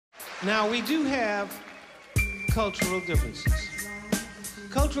Now, we do have cultural differences.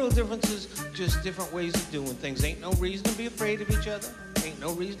 Cultural differences, just different ways of doing things. Ain't no reason to be afraid of each other. Ain't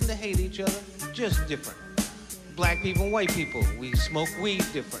no reason to hate each other. Just different. Black people and white people, we smoke weed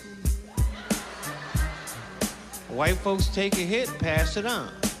different. White folks take a hit, pass it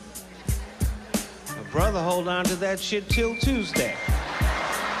on. My brother hold on to that shit till Tuesday.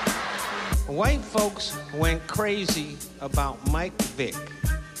 White folks went crazy about Mike Vick.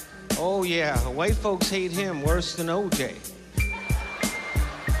 Oh yeah, white folks hate him worse than OJ.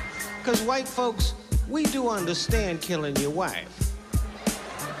 Because white folks, we do understand killing your wife.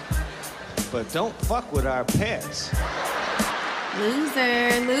 But don't fuck with our pets.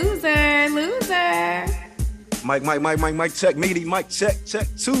 Loser, loser, loser. Mike, check, Meaty, Mike, check,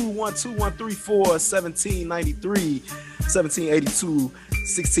 212-134-1793, 1782,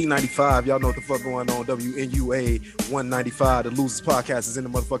 1695. Y'all know what the fuck going on. WNUA 195, the Losers Podcast is in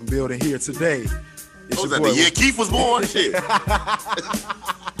the motherfucking building here today. What was that, the year Keith was born? Shit.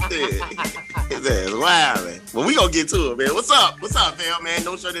 His ass wildin'. Well, we gonna get to it, man. What's up, fam, man?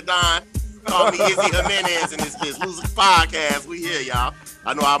 No shirt to Don. Call me Izzy Jimenez in this Losers Podcast. We here, y'all.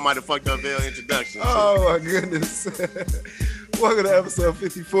 I know I might have fucked up Vale introduction. Oh, my goodness. Welcome to episode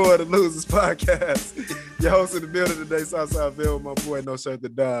 54 of the Losers Podcast. Your host in the building today, Southside Vale, with my boy No Shirt to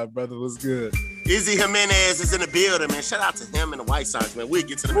Die. Brother, what's good? Izzy Jimenez is in the building, man. Shout out to him and the White Sox, man. We'll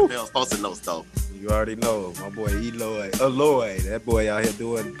get to the Vale's posting notes, though. You already know, my boy Eloy. That boy out here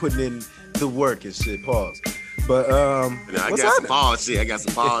putting in the work and shit. Pause. But I got some ball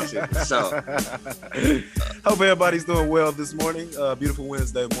shit for sure. Hope everybody's doing well this morning. Beautiful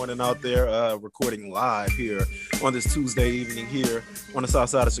Wednesday morning out there, recording live here on this Tuesday evening here on the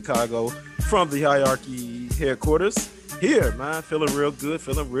south side of Chicago from the Hierarchy headquarters. Here, man, feeling real good,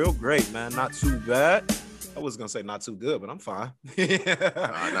 feeling real great, man. Not too bad. I was gonna say not too good, but I'm fine.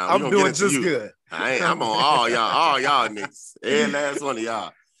 I'm doing just good. I'm on all y'all niggas. Every last one of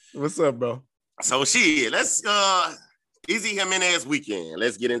y'all. What's up, bro? So shit, let's Izzy Jimenez weekend.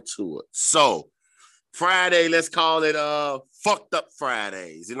 Let's get into it. So Friday, let's call it fucked up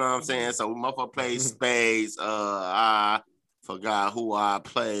Fridays. You know what I'm saying? So motherfucker played spades. I forgot who I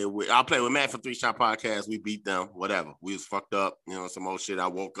played with. I played with Matt for 3 Shot Podcast. We beat them. Whatever. We was fucked up. You know, some old shit. I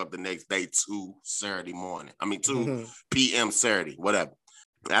woke up the next day 2 p.m. Saturday. Whatever.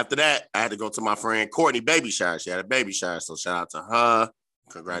 After that, I had to go to my friend Courtney baby shower. She had a baby shower, so shout out to her.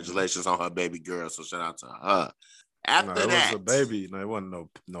 Congratulations on her baby girl. So shout out to her. After that, it was a baby. No, it wasn't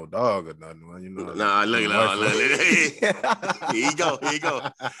no dog or nothing. You know. Nah, look. Here you go.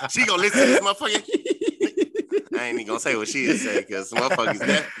 She gonna listen to this motherfucker. I ain't even gonna say what she is saying because motherfuckers.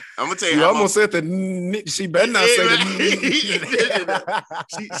 I'm gonna tell you. You almost said the. She better not say the.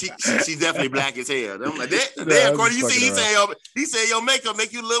 She's definitely black as hell. I'm like, damn, Cordy, you see, he said your makeup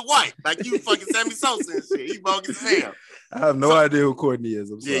make you look white, like you fucking Sammy Sosa and shit. He bogus as hell. I have no idea who Courtney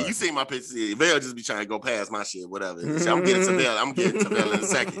is. I'm sorry. Yeah, you see my picture. Vale just be trying to go past my shit, whatever. So I'm getting to Vale in a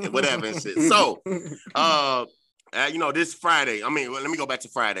second, whatever and shit. So, this Friday. I mean, let me go back to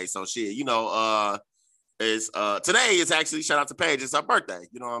Friday. So shit, today is actually shout out to Paige. It's her birthday.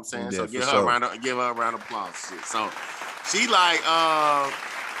 You know what I'm saying? Yeah, so give her a round of applause. Shit. So she like, I'm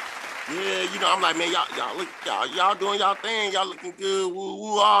like, man, y'all doing y'all thing. Y'all looking good. Woo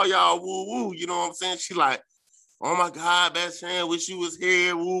woo, all y'all woo woo. You know what I'm saying? She like, oh my God, best friend, wish you was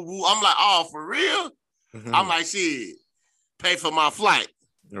here. Woo woo. I'm like, oh, for real? Mm-hmm. I'm like, shit, pay for my flight.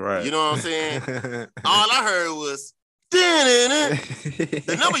 Right. You know what I'm saying? All I heard was,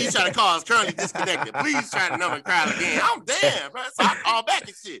 the number you try to call is currently disconnected. Please try the number and call again. I'm damn, bro. So I call back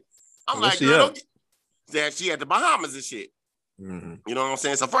and shit. I'm like, girl, don't get... She at the Bahamas and shit. Mm-hmm. You know what I'm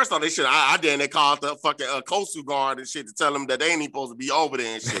saying? So first off, they called the fucking Coastal Guard and shit to tell them that they ain't even supposed to be over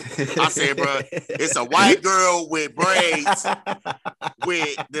there and shit. I said, bro, it's a white girl with braids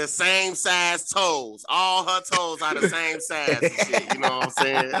with the same size toes. All her toes are the same size and shit. You know what I'm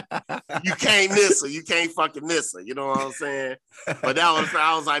saying? You can't miss her. You can't fucking miss her. You know what I'm saying? But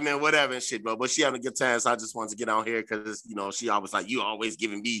I was like, man, whatever and shit, bro. But she having a good time, so I just wanted to get on here because, she always like, you always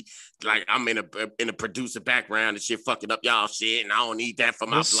giving me, like, I'm in a producer background and shit, fucking up y'all shit. And I don't need that for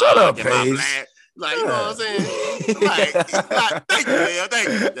my shut blog up, and my blast. Like, you know what I'm saying? like, thank you, Vale. Thank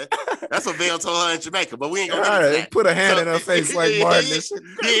you. That's what Vale told her in Jamaica, but we ain't gonna get into that. Put a hand in her face like Martin and shit.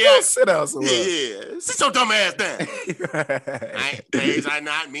 Go sit down somewhere. Yeah. Sit your dumb ass down. Paige, I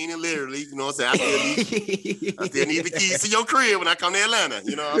not meaning literally. You know what I'm saying? I still need the keys to your crib when I come to Atlanta.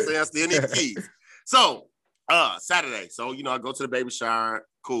 You know what I'm saying? I still need the keys. So, Saturday. So, I go to the baby shower.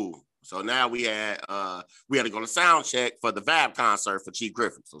 Cool. So now we had to go to sound check for the Vab concert for Chief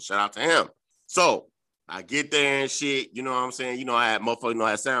Griffin. So shout out to him. So I get there and shit, you know what I'm saying? You know, I had motherfuckers know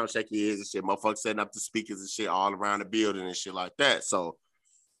how sound check is and shit. Motherfuckers setting up the speakers and shit all around the building and shit like that. So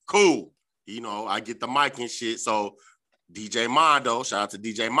cool. You know, I get the mic and shit. So DJ Mondo, shout out to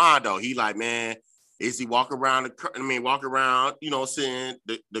DJ Mondo. He like, man, is he walk around you know, saying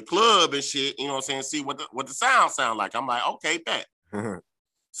the club and shit, you know what I'm saying, see what the sound like. I'm like, okay, bet.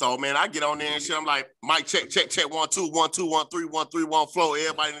 So man, I get on there and shit. I'm like, mic check, 1 2 1 2 1 3 1 3 1 flow.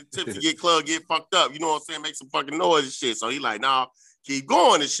 Everybody in the tip to get club, get fucked up. You know what I'm saying? Make some fucking noise and shit. So he like, nah, keep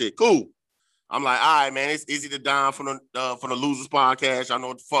going and shit. Cool. I'm like, all right, man, it's Izzy the Don from the Losers Podcast. I know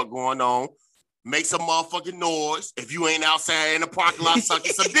what the fuck going on. Make some motherfucking noise if you ain't outside in the parking lot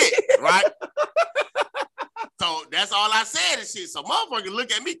sucking some dick, right? So that's all I said and shit. So motherfuckers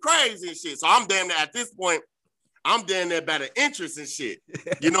look at me crazy and shit. So I'm damn near at this point, I'm damn near about an interest in shit.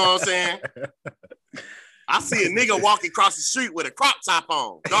 You know what I'm saying? I see a nigga walking across the street with a crop top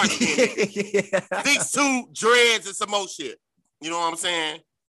on, dark skin, 6'2", dreads and some more shit. You know what I'm saying?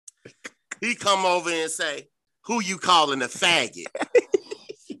 He come over and say, "Who you calling a faggot?"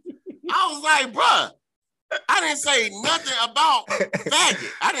 I was like, bruh, I didn't say nothing about faggot.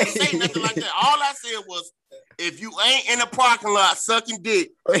 I didn't say nothing like that. All I said was, if you ain't in the parking lot sucking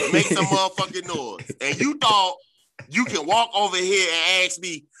dick, make some motherfucking noise. And you thought you can walk over here and ask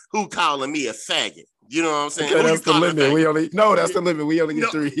me who calling me a faggot. You know what I'm saying? Okay, that's the limit. That's the limit. We only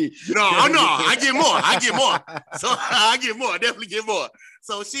get 3. No, I get more. So I get more. I definitely get more.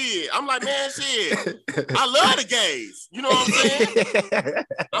 So shit, I'm like, man, shit, I love the gays. You know what I'm saying?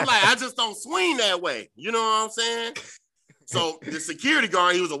 I'm like, I just don't swing that way. You know what I'm saying? So the security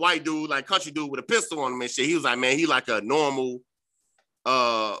guard, he was a white dude, like country dude with a pistol on him and shit. He was like, man, he like a normal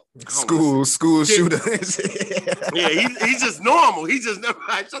school shooter. Yeah, he's just normal. He just never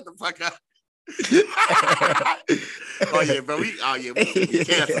like, shut the fuck up. We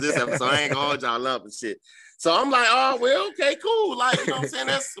canceled this episode. I ain't gonna hold y'all up and shit. So I'm like, oh well, okay, cool. Like, you know what I'm saying?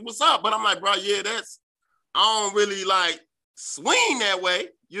 That's what's up. But I'm like, bro, yeah, I don't really like swing that way.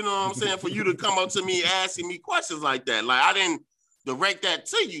 You know what I'm saying? For you to come up to me asking me questions like that. Like, I didn't direct that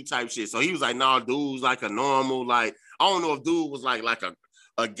to you type shit. So he was like, no, dude's like a normal, like, I don't know if dude was like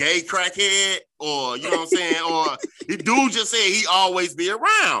a gay crackhead or, you know what I'm saying? Or the dude just said he always be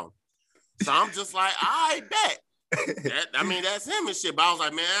around. So I'm just like, I bet. That's him and shit. But I was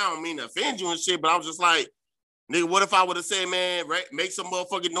like, man, I don't mean to offend you and shit. But I was just like, nigga, what if I would have said, man, make some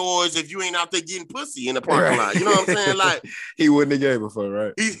motherfucking noise if you ain't out there getting pussy in the parking lot? You know what I'm saying? Like, he wouldn't have gave a fuck,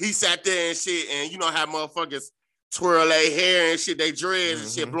 right? He sat there and shit, and you know how motherfuckers twirl their hair and shit, they dreads and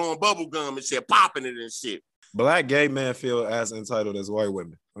shit, blowing bubble gum and shit, popping it and shit. Black gay men feel as entitled as white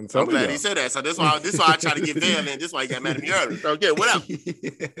women. I'm glad he said that. So this why I try to get there, and this why he got mad at me earlier. So yeah, whatever.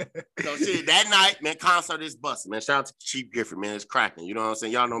 So shit, that night, man, concert is busting, man. Shout out to Chief Gifford, man. It's cracking. You know what I'm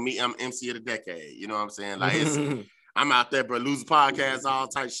saying? Y'all know me, I'm MC of the decade. You know what I'm saying? Like I'm out there, bro, losing podcasts, all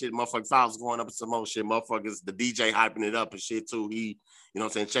type of shit. Motherfucking files going up and some more shit. Motherfuckers, the DJ hyping it up and shit too. He, you know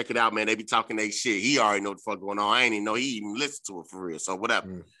what I'm saying? Check it out, man. They be talking they shit. He already know what the fuck going on. I ain't even know he even listened to it for real. So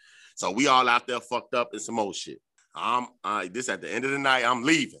whatever. So we all out there fucked up and some more shit. This at the end of the night, I'm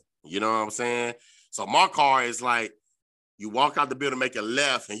leaving. You know what I'm saying? So my car is like, you walk out the building, make a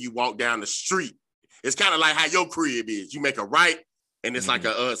left, and you walk down the street. It's kind of like how your crib is. You make a right, and it's like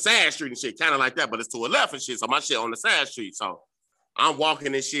a side street and shit, kind of like that, but it's to a left and shit. So my shit on the side street. So I'm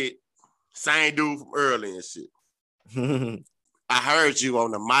walking and shit, same dude from early and shit. I heard you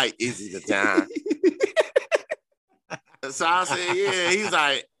on the mic, Izzy the time. So I said, yeah. He's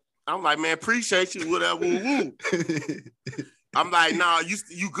like, I'm like, man, appreciate you, whatever, woo. I'm like, nah,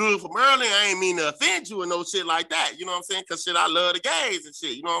 you good from early. I ain't mean to offend you and no shit like that. You know what I'm saying? Because shit, I love the gays and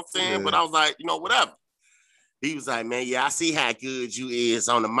shit. You know what I'm saying? Yeah. But I was like, you know, whatever. He was like, man, yeah, I see how good you is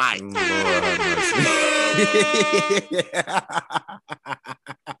on the mic.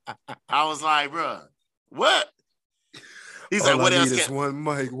 I was like, bro, what? He's like, what else? One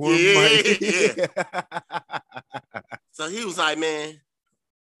mic, mic. Yeah. So he was like, man,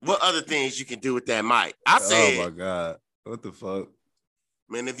 what other things you can do with that mic? I said, oh my God, what the fuck?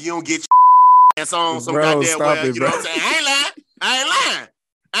 Man, if you don't get your ass on some goddamn well, you know what I'm saying? I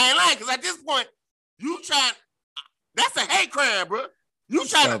ain't lying. Because at this point, you trying, that's a hate crime, bro. You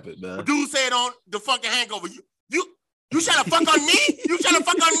trying to, dude said on the fucking hangover, you trying to fuck on me? You trying to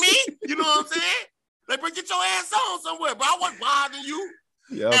fuck on me? You know what I'm saying? Like, bro, get your ass on somewhere, bro. I wasn't bothering you.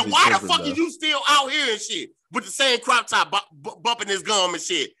 Yeah, and why the fuck are you still out here and shit with the same crop top bumping his gum and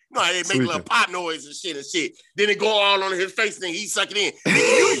shit? You know how they make a little pop noise and shit. Then it go all on his face and he suck it in.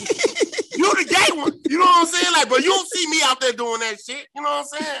 You the gay one. You know what I'm saying? Like, bro, you don't see me out there doing that shit. You know what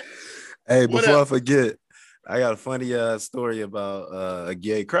I'm saying? Hey, before I forget, I got a funny story about a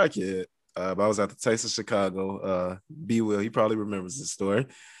gay crackhead. I was at the Taste of Chicago. B Will, he probably remembers this story.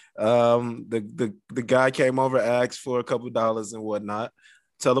 The guy came over, asked for a couple of dollars and whatnot.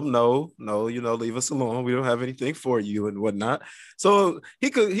 Tell him no, leave us alone. We don't have anything for you and whatnot. So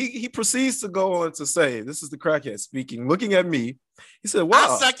he proceeds to go on to say, this is the crackhead speaking, looking at me. He said, "Wow,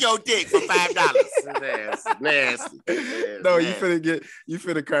 I'll suck your dick for $5." Nasty. No, you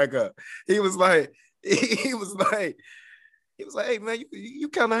finna crack up. He was like, hey man, you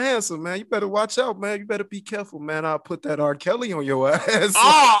kind of handsome, man. You better watch out, man. You better be careful, man. I'll put that R. Kelly on your ass. Never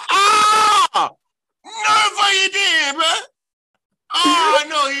you did, bro. Oh, I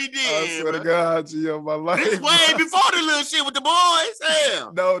know he did. I swear to God, G, on my life. This way before the little shit with the boys.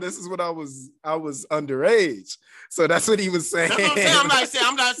 Hell. No, this is when I was underage. So that's what he was saying. That's what I'm saying.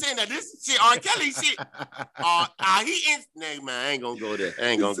 I'm not saying that. This shit, R. Kelly shit. Man, I ain't gonna go there.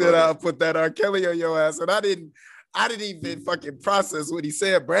 I'll put that R. Kelly on your ass. And I didn't even fucking process what he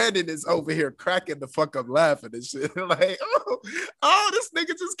said. Brandon is over here cracking the fuck up laughing and shit. Like, oh, this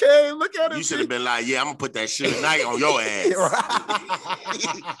nigga just came. Look at him. You should have been like, yeah, I'm gonna put that shit night on your ass.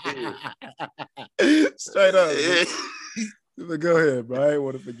 Straight up. But go ahead, bro. I ain't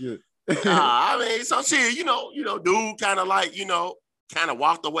want to forget. I mean, some shit, dude kind of like, kind of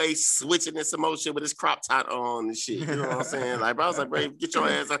walked away switching and some more shit with his crop top on and shit. You know what I'm saying? Like, bro, I was like, bro, get your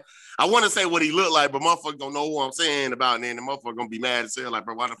ass up. I want to say what he looked like, but motherfucker don't know what I'm saying about it. And then the motherfucker gonna be mad as hell. Like,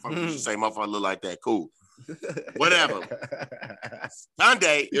 bro, why the fuck did you say motherfucker look like that? Cool. Whatever.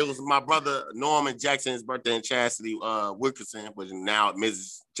 Sunday, it was my brother Norman Jackson's birthday in Chastity Wilkerson, which is now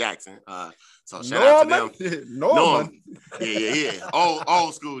Mrs. Jackson. So shout out to them. Norman. Yeah.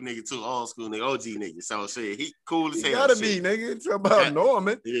 Old school nigga too. Old school nigga, OG nigga. So shit, he cool as hell. Gotta be, nigga. Talk about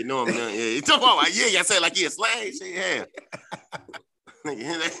Norman. Yeah, Norman. Yeah, he talk about I say like he a slave. Shit, yeah.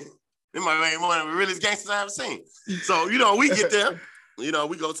 Nigga, they might be one of the realest gangsters I ever seen. So, we get there. We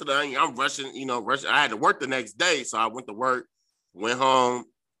go to I'm rushing. I had to work the next day, so I went to work, went home,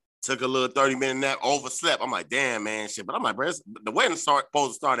 took a little 30-minute nap, overslept. I'm like, damn, man, shit. But I'm like, bro, the wedding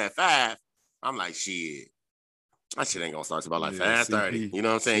supposed to start at 5. I'm like, shit. That shit ain't gonna start till about like 5:30. You know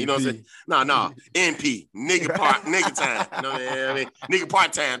what I'm saying? You know what I'm saying? No. NP. Nigga time. You know what I mean? Nigga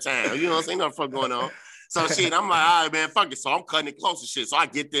part-time time. You know what I'm saying? No fuck going on. So shit, I'm like, all right, man, fuck it. So I'm cutting it close and shit. So I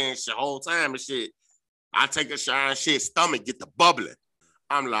get there and shit whole time and shit. I take a shower and shit, stomach get the bubbling.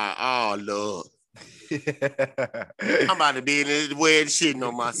 I'm like, oh Lord. I'm about to be in this weird shitting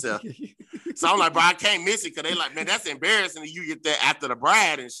on myself. So I'm like, bro, I can't miss it because they like, man, that's embarrassing that you get there after the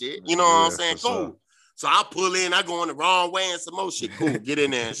bride and shit. You know what I'm saying? Cool. Sure. So I pull in, I go in the wrong way and some more shit. Cool, get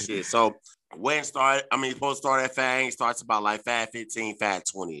in there and shit. So wedding started, it's supposed to start at 5, it starts about like 5:15,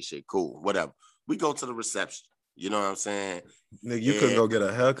 5:20 and shit. Cool, whatever. We go to the reception. You know what I'm saying? Nigga, you couldn't go get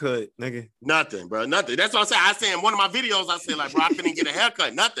a haircut, nigga? Nothing, bro. Nothing. That's what I said. I said in one of my videos, I said, like, bro, I couldn't get a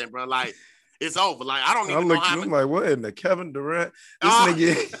haircut. Nothing, bro. Like, it's over. Like, I don't even know how. I'm like, what in the Kevin Durant?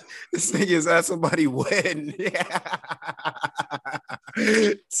 This nigga is at somebody's wedding.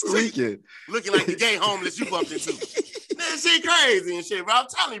 Tweaking. Looking like the gay homeless you bumped into. Man, shit crazy and shit, bro. I'm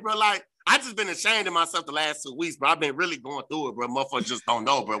telling you, bro, like, I just been ashamed of myself the last 2 weeks, bro. I've been really going through it, bro. Motherfuckers just don't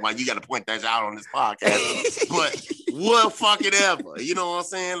know, bro. Why you got to point that out on this podcast. But what fucking ever. You know what I'm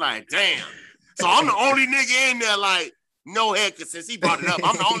saying? Like, damn. So I'm the only nigga in there, like, no haircut. Since he brought it up,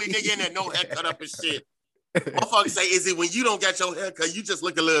 I'm the only nigga in there, no haircut up and shit. Motherfuckers say, is it when you don't got your haircut, you just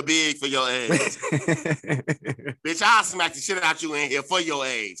look a little big for your age? Bitch, I'll smack the shit out you in here for your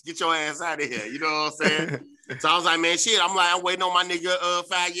age. Get your ass out of here. You know what I'm saying? So I was like, man, shit. I'm waiting on my nigga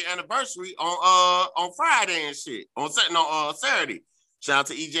 5-year anniversary on Friday and shit. On Saturday. Shout out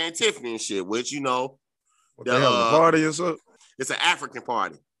to EJ and Tiffany and shit, which, They have a party or something? It's an African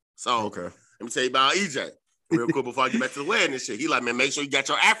party. So okay. Let me tell you about EJ. Real quick before I get back to the wedding and shit. He like, man, make sure you got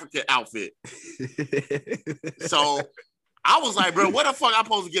your African outfit. So I was like, bro, where the fuck I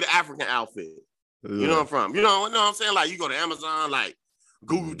supposed to get an African outfit? Yeah. You know where I'm from? You know what I'm saying? Like, you go to Amazon, like,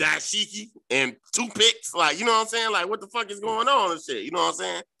 Google dashiki and toothpicks. Like, you know what I'm saying? Like, what the fuck is going on and shit? You know what I'm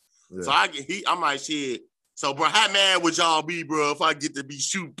saying? Yeah. So I'm like, shit. So, bro, how mad would y'all be, bro, if I get to be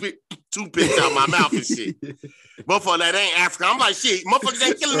shooting toothpicks out my mouth and shit? Motherfucker, that ain't Africa. I'm like, shit, motherfuckers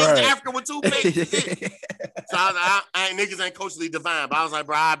ain't killing niggas in Africa with toothpicks and shit. So niggas ain't culturally divine, but I was like,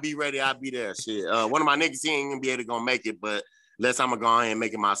 bro, I'll be ready. I'll be there. Shit. One of my niggas, he ain't gonna be able to make it, but unless I'm gonna go ahead and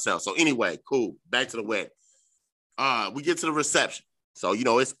make it myself. So anyway, cool. Back to the wedding. We get to the reception. So,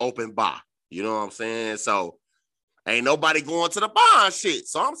 it's open bar. You know what I'm saying? So ain't nobody going to the bar and shit.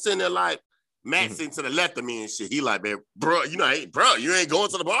 So I'm sitting there like, Matt sitting to the left of me and shit. He like, man, bro, you ain't going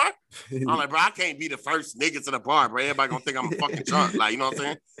to the bar? I'm like, bro, I can't be the first nigga to the bar, bro. Everybody gonna think I'm a fucking drunk. Like, you know what I'm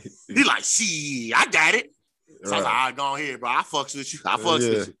saying? He like, shit, I got it. So I was like, all right, go on here, bro. I fucks with you.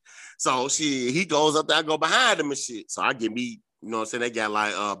 With you. So he goes up there, I go behind him and shit. So I get me, you know what I'm saying? They got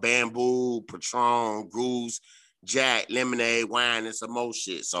like bamboo, Patron, Goose, Jack, lemonade, wine, and some more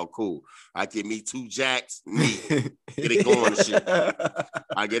shit. So cool. I get me 2 Jacks, neat. Get it going and shit.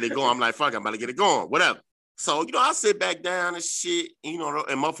 I get it going. I'm like, fuck, I'm about to get it going. Whatever. So, you know, I sit back down and shit, you know,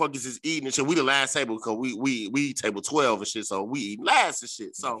 and motherfuckers is eating and shit. We the last table because we table 12 and shit. So we eat last and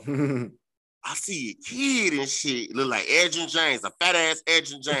shit. So I see a kid and shit, look like Edgerton James, a fat ass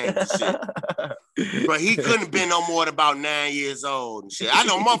Edgerton James and shit. But he couldn't have been no more than about 9 years old and shit. I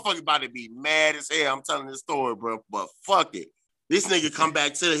know motherfuckers about to be mad as hell. I'm telling this story, bro, but fuck it. This nigga come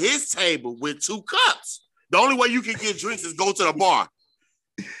back to his table with 2 cups. The only way you can get drinks is go to the bar.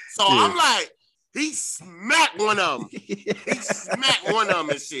 So I'm like, he smacked one of them. He smacked one of them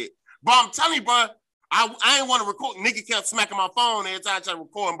and shit. Bro, I'm telling you, bro, I ain't want to record. Nigga kept smacking my phone every time I tried to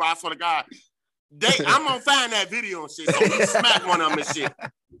record him, bro. I swear to God. I'm gonna find that video and shit. So he smacked one of them and shit.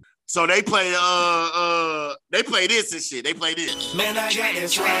 So they play this and shit. They play this. Man, I got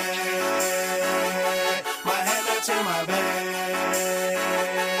this swag. My head up to my bag.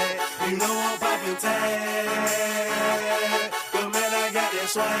 You know I'm popping tag. But man, I got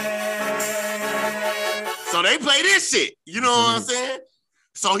this swag. So they play this shit. You know what I'm saying?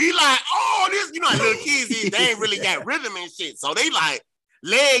 So he like, oh, this, you know, like little kids, they ain't really got rhythm and shit. So they like,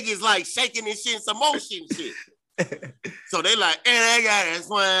 leg is like shaking and shit, some motion and shit. So they like, and I got this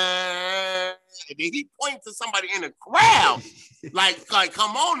one. And then he points to somebody in the crowd, like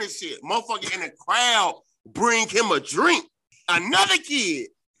come on and shit. Motherfucker in the crowd bring him a drink. Another kid,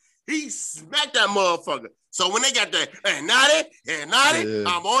 he smacked that motherfucker. So when they got that, and naughty,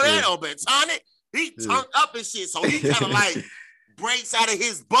 I'm on that, or Betonic, he turned up and shit. So he kind of like breaks out of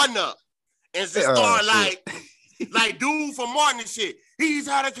his button up and just start like dude from Martin and shit. He's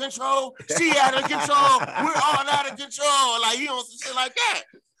out of control. She out of control. We're all out of control. Like, he on some shit like that.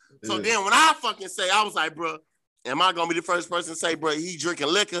 So then when I fucking say, I was like, bro, am I going to be the first person to say, bro, he drinking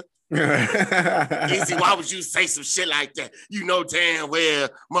liquor? Easy, why would you say some shit like that? You know damn well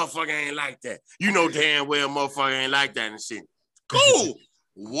motherfucker ain't like that. You know damn well motherfucker ain't like that and shit. Cool.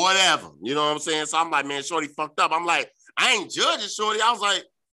 Whatever. You know what I'm saying? So I'm like, man, Shorty fucked up. I'm like, I ain't judging Shorty. I was like,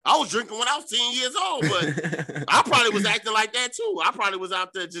 I was drinking when I was 10 years old, but I probably was acting like that too. I probably was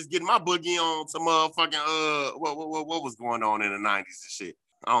out there just getting my boogie on some motherfucking what was going on in the 90s and shit.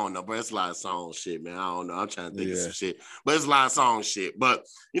 I don't know, but it's a lot of song shit, man. I don't know. I'm trying to think of some shit, but it's a lot of song shit. But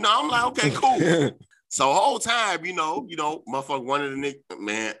you know, I'm like, okay, cool. So the whole time, you know, motherfucker, one of the niggas,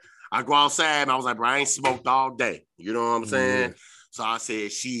 man, I go outside and I was like, bro, I ain't smoked all day. You know what I'm saying? So I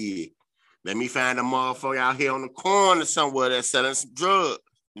said, shit, let me find a motherfucker out here on the corner somewhere that's selling some drugs.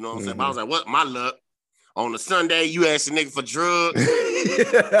 You know what I'm saying? But I was like, what? My luck. On a Sunday, you ask a nigga for drugs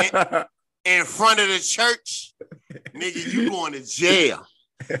in front of the church. Nigga, you going to jail.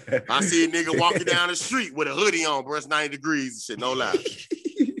 I see a nigga walking down the street with a hoodie on, bro. It's 90 degrees and shit, no lie.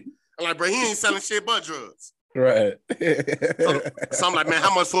 I'm like, bro, he ain't selling shit but drugs. Right. So I'm like, man,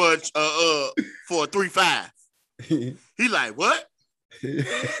 how much for a 3-5? He like, what? I'm like,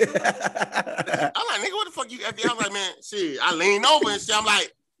 nigga, what the fuck you? I was like, man, shit. I leaned over and shit. I'm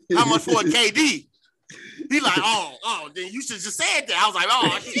like, how much for a KD? He like, oh, then you should just said that. I was like,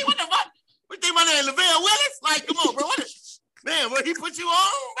 oh, shit, what the fuck? What you think my name Lavelle Willis? Like, come on, bro. Man, what he put you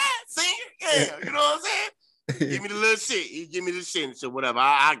on, man? Senior? Yeah, you know what I'm saying? Give me the little shit. He give me the shit and shit, whatever.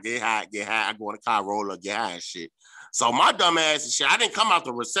 I get high. I go in the car, roll up, get high and shit. So my dumb ass and shit, I didn't come out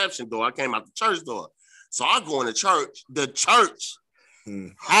the reception door. I came out the church door. So I go in the church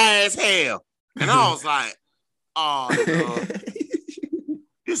high as hell. And I was like, oh,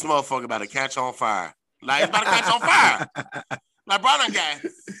 this motherfucker about to catch on fire. Like, it's about to catch on fire. Like, bro, I done got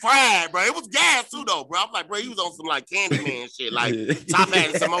fried, bro. It was gas too, though, bro. I'm like, bro, he was on some, like, Candyman shit. Like, top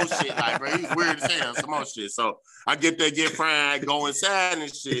hat and some more shit. Like, bro, he was weird as hell, some more shit. So I get there, get fried, go inside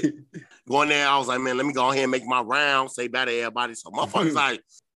and shit. Going there, I was like, man, let me go ahead and make my round, say bye to everybody. So motherfuckers like,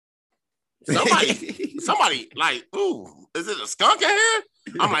 somebody, like, ooh, is it a skunk in here?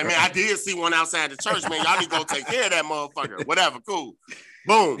 I'm like, man, I did see one outside the church, man. Y'all need to go take care of that motherfucker. Whatever, cool.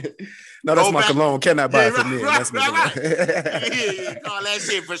 Boom. No, that's my cologne. Cannot buy it from me. Right. Yeah, call that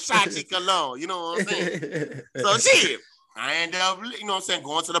shit Versace cologne. You know what I'm saying? So shit, I ended up, you know what I'm saying,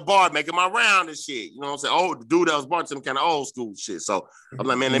 going to the bar, making my round and shit. You know what I'm saying? Oh, the dude that was bartending kind of old school shit. So I'm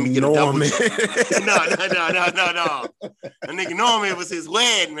like, man, let me get a double. No. The nigga Norman, it was his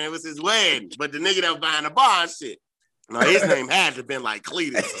wedding, man. It was his wedding. But the nigga that was behind the bar and shit, no, his name had to have been like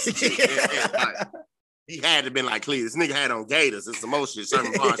Cletus. He had to have been like Cletus. This nigga had on gators and some more shit,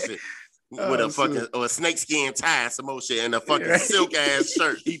 Sherman Bar shit. With a fucking or a snakeskin tie, some more shit, and a fucking silk ass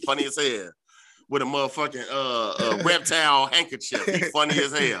shirt. He funny as hell. With a motherfucking reptile handkerchief. He funny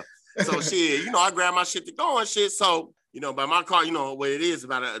as hell. So shit, I grabbed my shit to go and shit. So, by my car, what it is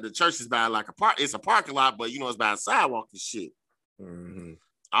about the church is by like it's a parking lot, but it's by a sidewalk and shit. Mm-hmm.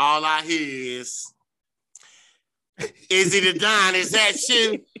 All I hear is it a Don? Is that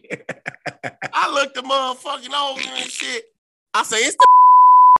shit? I looked the motherfucking over and shit. I say, it's the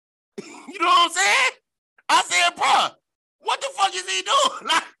you know what I'm saying? I said, bro, what the fuck is he doing?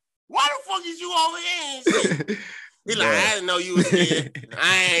 Like, why the fuck is you over here and shit? He like, I didn't know you was here.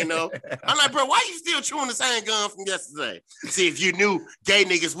 I ain't know. I'm like, bro, why you still chewing the same gun from yesterday? See, if you knew gay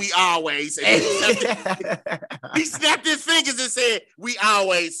niggas, we always. He snapped his fingers and said, we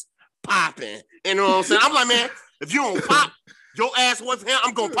always popping. You know what I'm saying? I'm like, man, if you don't pop your ass with him,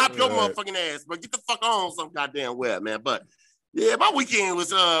 I'm going to pop your motherfucking ass. But get the fuck on some goddamn well, man. But yeah, my weekend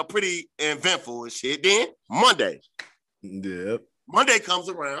was pretty eventful and shit. Then Monday. Yep. Monday comes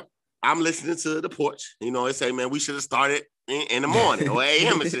around. I'm listening to the porch. They say, man, we should have started in the morning or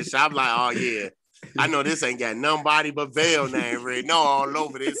a.m. and shit. I'm like, oh, yeah. I know this ain't got nobody but Vail name written all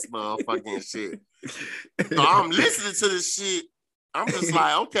over this motherfucking shit. So I'm listening to this shit. I'm just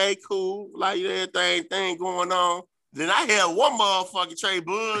like, okay, cool. Like, everything going on. Then I hear one motherfucking Trey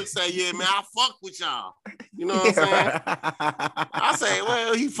Bug say, yeah, man, I fuck with y'all. You know what I'm saying? I say,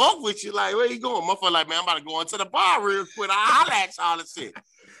 well, he fuck with you. Like, where you going? Motherfucker like, man, I'm about to go into the bar real quick. I'll holla at y'all and shit.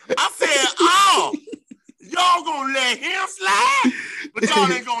 I said, oh, y'all gonna let him slide, but y'all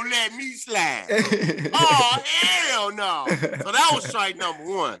ain't gonna let me slide. Oh, hell no. So that was strike number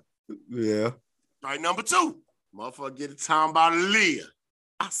one. Yeah. Strike number two. Motherfucker get a time about Leah.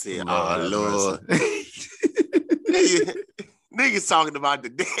 I said, oh, Lord. Niggas talking about the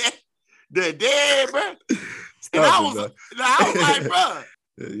dead, bro. And I was like, bro.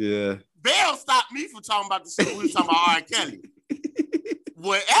 Yeah. Bell stopped me from talking about the shit we was talking about R. Kelly.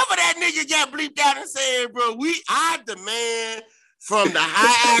 Whatever that nigga got bleeped out and said, bro, I demand from the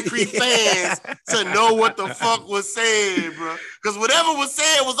High Creek fans to know what the fuck was said, bro. Because whatever was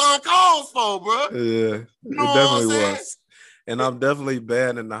said was uncalled for, bro. Yeah, it definitely was. And I'm definitely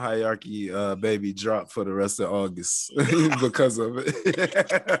banning the hierarchy baby drop for the rest of August because of it.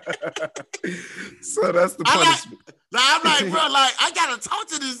 So that's the punishment. I'm like, bro, like, I gotta talk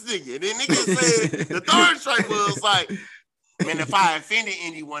to this nigga. And then nigga said the third strike was like, man, if I offended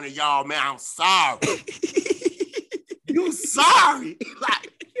any one of y'all, man, I'm sorry. You sorry?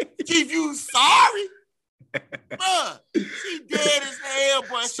 Like, Keith, you sorry? Bruh, she dead as hell,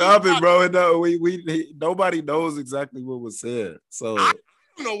 bro. Stop it, bro. No, nobody knows exactly what was said. So I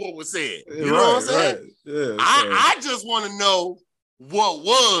don't know what was said. You know what I'm saying? Right. Yeah. I just want to know what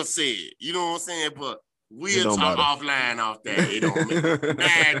was said. You know what I'm saying? But we'll talk offline off that. It don't matter.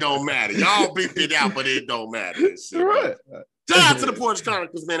 Man, it don't matter. Y'all beat it out, but it don't matter. Shit, right. Shout out to the Porch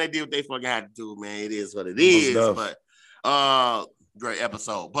Chronicles, man. They did what they fucking had to do, man. It is what it is. But great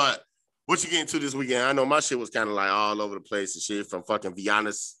episode. But what you getting to this weekend? I know my shit was kind of like all over the place and shit from fucking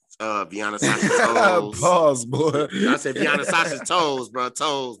Vienna sausage toes. Pause, boy. I said Vienna sausage toes, bro.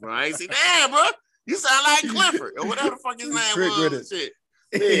 Toes, bro. I ain't see damn, bro. You sound like Clifford or whatever the fuck his name was. Shit.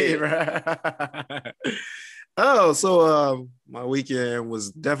 Yeah. Oh, so my weekend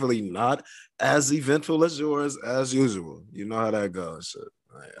was definitely not as eventful as yours as usual. You know how that goes. Shit.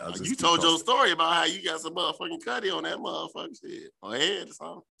 You told your story about how you got some motherfucking cutty on that motherfucking shit or head or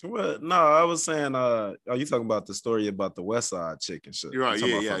something. Well, no, I was saying, are you talking about the story about the West Side chick and shit? You're right,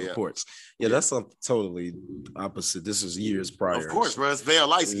 yeah. Reports. Yeah, that's something totally opposite. This is years prior. Of course, bro. It's Vail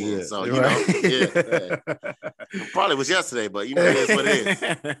light skin, yeah, so right? Yeah. Probably was yesterday, but it is what it is.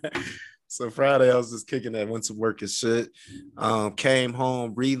 So Friday, I was just kicking that, went to work and shit. Came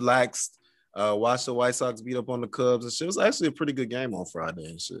home, relaxed. Watched the White Sox beat up on the Cubs and shit. It was actually a pretty good game on Friday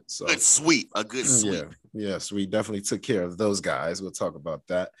and shit. So a good sweep. Yes, we definitely took care of those guys. We'll talk about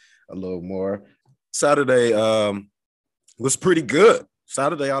that a little more. Saturday was pretty good.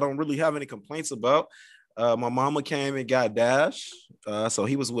 Saturday, I don't really have any complaints about. My mama came and got Dash, so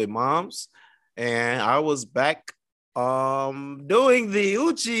he was with moms, and I was back doing the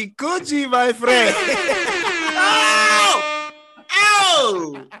Oochie Coochie, my friend.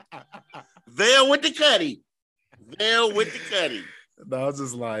 Oh! Vail with the cutty. No, I'm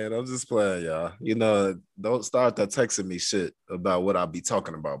just lying. I'm just playing, y'all. You know, don't start that texting me shit about what I be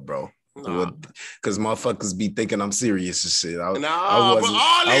talking about, bro. Because motherfuckers be thinking I'm serious and shit. I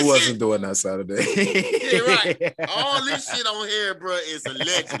wasn't doing that Saturday. Yeah, right. All this shit on here, bro, is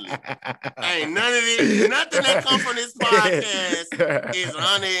allegedly. Ain't none of this, nothing that come from this podcast is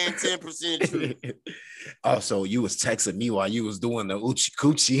 110% true. Oh, so you was texting me while you was doing the Oochie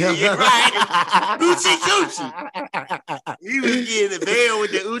Coochie. Yeah, right. Oochie Coochie. He was getting the Vail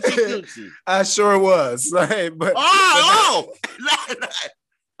with the Oochie Coochie. I sure was. But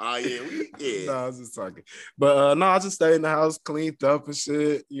Oh yeah, No, I was just talking. But no, I just stayed in the house, cleaned up and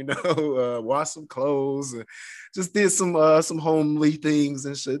shit, washed some clothes and just did some homely things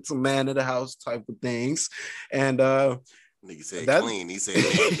and shit, some man of the house type of things. And nigga said clean. He said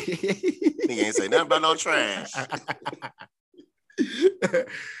nigga ain't say nothing about no trash.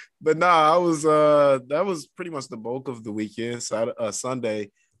 But nah, that was pretty much the bulk of the weekend.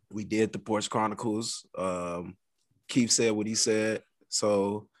 Sunday, we did the Porch Chronicles. Keith said what he said.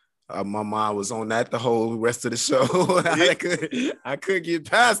 So my mind was on that the whole rest of the show. I couldn't get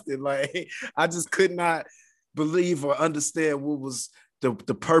past it. Like I just could not believe or understand what was the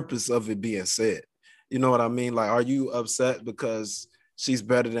purpose of it being said. You know what I mean? Like, are you upset because she's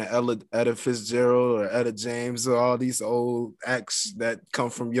better than Etta Fitzgerald or Etta James or all these old acts that come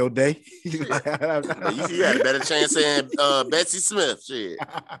from your day? You had a better chance saying Betsy Smith. Shit.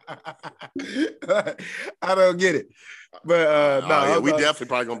 I don't get it. But we definitely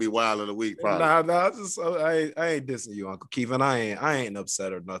probably gonna be wild of the week. Probably. I ain't dissing you, Uncle Keith, and I ain't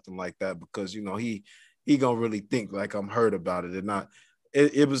upset or nothing like that because he gonna really think like I'm hurt about it and not.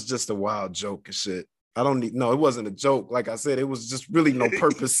 It was just a wild joke and shit. It wasn't a joke. Like I said, it was just really no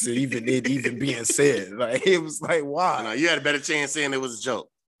purpose to even being said. Like it was like, why? No, you had a better chance saying it was a joke.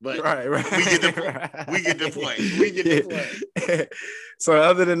 But right. We get the point. So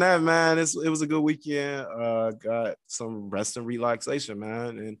other than that, man, it was a good weekend. Got some rest and relaxation,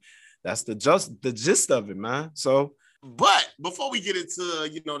 man, and that's the gist of it, man. So, but before we get into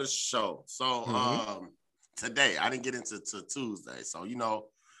the show, so today I didn't get into Tuesday, so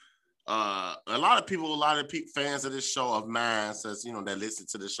a lot of fans of this show of mine says that listen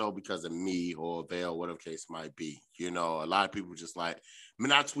to the show because of me or Vale, whatever case might be. A lot of people just like.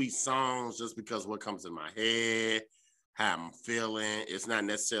 I tweet songs just because what comes in my head, how I'm feeling. It's not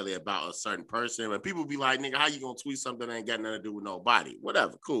necessarily about a certain person. When people be like, nigga, how you gonna tweet something that ain't got nothing to do with nobody?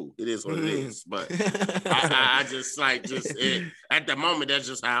 Whatever, cool. It is what it is. But I just at the moment, that's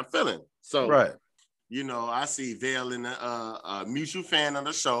just how I'm feeling. So, right. I see Vale in a mutual fan of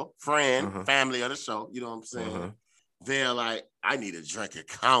the show, friend, family of the show. You know what I'm saying? Vale like, I need a drink of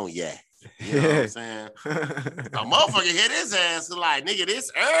cognac. You know what I'm saying? A motherfucker hit his ass like, nigga,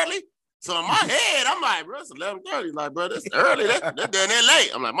 this early? So in my head, I'm like, bro, it's 11:30. Like, bro, this early. That's done that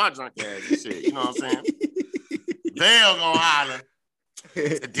late. I'm like, my drunk ass and shit. You know what I'm saying? Vale gonna holler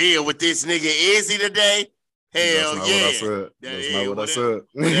to deal with this nigga Izzy today. Hell yeah. That's not what I said.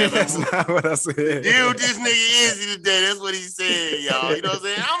 That's not what I said. Deal with this nigga Izzy today. That's what he said, y'all. You know what I'm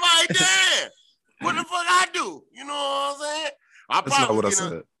saying? I'm like, damn. What the fuck I do? You know what I'm saying? That's not what I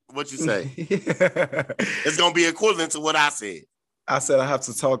said. What you say? It's gonna be equivalent to what I said. I said I have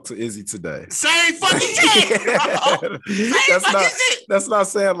to talk to Izzy today. Same fucking shit. That's not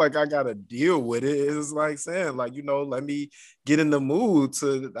saying like I gotta deal with it. It's like saying like let me get in the mood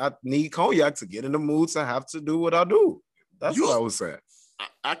I need cognac to get in the mood to have to do what I do. That's what I was saying.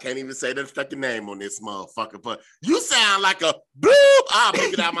 I can't even say the fucking name on this motherfucker, but you sound like a bloop. I'll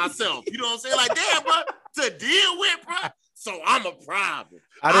pick it out myself. You know what I'm saying? Like, damn, bro, to deal with, bro. So I'm a problem.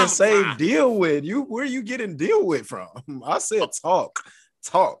 I didn't say deal with you. Where are you getting deal with from? I said talk.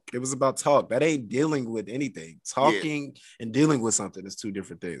 It was about talk. That ain't dealing with anything. Talking and dealing with something is two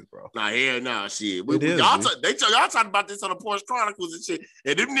different things, bro. Nah, hell nah, shit. Y'all talking about this on the Porch Chronicles and shit.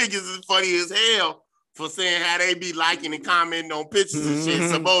 And them niggas is funny as hell for saying how they be liking and commenting on pictures and shit.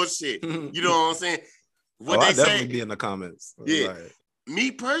 Some bullshit. You know what I'm saying? What they definitely be in the comments. Yeah. Right.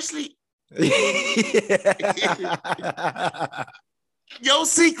 Me personally. Your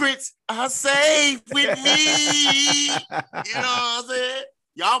secrets are safe with me. You know what I'm saying?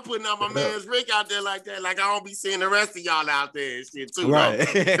 Y'all putting out my man's Rick out there like that, like I don't be seeing the rest of y'all out there and shit too. Right.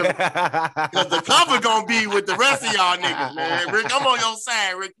 Because the cover gonna be with the rest of y'all niggas, man. Rick, I'm on your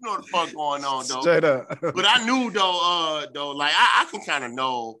side, Rick. You know what the fuck going on, though. Straight up. But I knew though, like I can kind of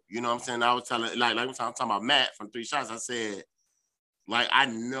know, you know what I'm saying? I was telling, like I'm talking about Matt from 3 Shots. I said, like, I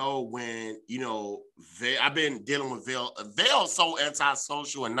know when, I've been dealing with Vale. Vale's so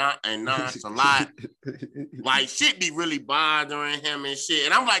antisocial and nonchalant. Like, shit be really bothering him and shit.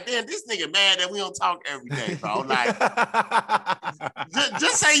 And I'm like, damn, this nigga mad that we don't talk every day, bro. Like,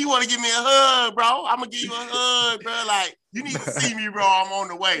 just say you want to give me a hug, bro. I'm going to give you a hug, bro. Like, you need to see me, bro. I'm on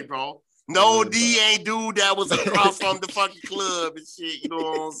the way, bro. No, D ain't dude that was across from the fucking club and shit. You know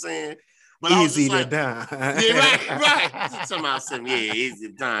what I'm saying? But easy to die. Yeah, right. Somebody said, yeah, easy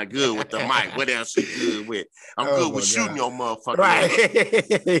to die. Good with the mic. What else you good with? I'm good with shooting your motherfucker. Right.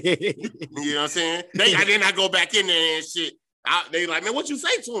 You know what I'm saying? Then I go back in there and shit. They like, man, what you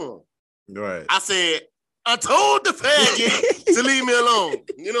say to him? Right. I said, I told the faggot to leave me alone.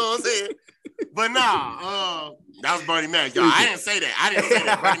 You know what I'm saying? But nah, that was Bernie Mac, y'all. I didn't say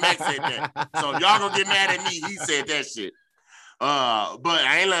that. Bernie Mac said that. So if y'all gonna get mad at me, he said that shit. But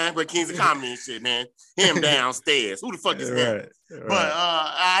I ain't lying, but Kings of Comedy and shit, man. Him downstairs. Who the fuck is that? Right. But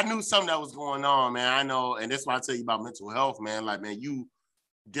I knew something that was going on, man. I know, and that's why I tell you about mental health, man. Like, man, you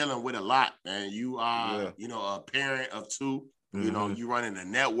dealing with a lot, man. You are, a parent of two. Mm-hmm. You running a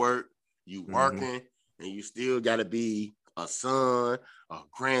network, you working, and you still gotta be a son, a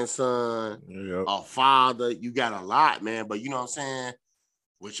grandson, a father. You got a lot, man. But you know what I'm saying?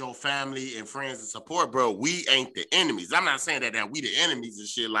 With your family and friends and support, bro, we ain't the enemies. I'm not saying that we the enemies and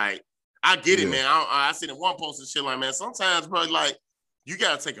shit. Like, I get it, man. I seen in one post and shit like, man, sometimes, bro, like, you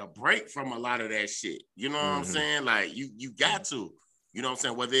gotta take a break from a lot of that shit. You know what I'm saying? Like, you got to. You know what I'm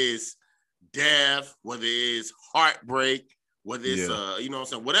saying? Whether it's death, whether it's heartbreak, whether it's, you know what I'm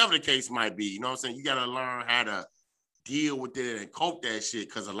saying? Whatever the case might be, you know what I'm saying? You got to learn how to deal with it and cope that shit,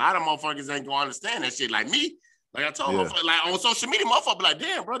 because a lot of motherfuckers ain't going to understand that shit. Like me, like I told motherfuckers, like on social media, motherfuckers be like,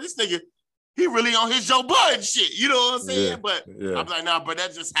 damn, bro, this nigga, he really on his Joe Budden shit. You know what I'm saying? But I'm like, nah, bro,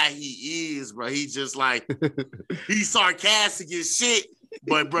 that's just how he is, bro. He just like, he's sarcastic as shit.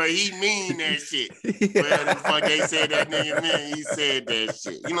 But bro, he mean that shit. Well, the fuck they said that nigga man, he said that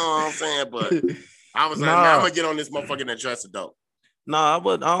shit. You know what I'm saying? But I was like, man, I'm gonna get on this motherfucker and address it though. I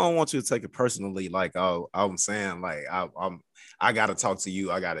don't want you to take it personally. Like, I'm saying, like, I gotta talk to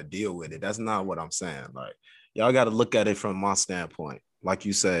you. I gotta deal with it. That's not what I'm saying. Like, y'all gotta look at it from my standpoint. Like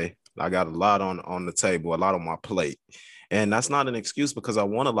you say, I got a lot on the table, a lot on my plate. And that's not an excuse, because I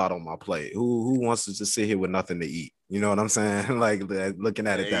want a lot on my plate. Who wants to just sit here with nothing to eat? You know what I'm saying? Like, looking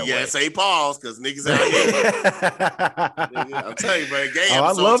at it that way. Yeah, say pause, because niggas out here. I'm telling you, bro.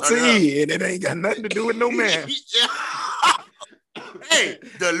 I love to eat, and it ain't got nothing to do with no man. Hey,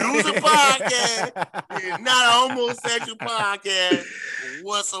 the Loser Podcast is not a homosexual podcast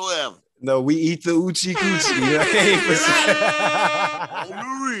whatsoever. No, we eat the Oochie Coochie. On the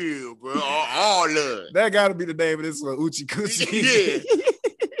real, bro. All love. That got to be the name of this one, Oochie Coochie. Yeah.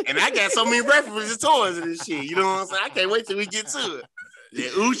 And I got so many references towards it and shit. You know what I'm saying? I can't wait till we get to it. The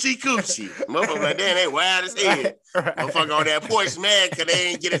Oochie Coochie. Motherfucker like that, they wild as hell. Motherfucker on that porch mad because they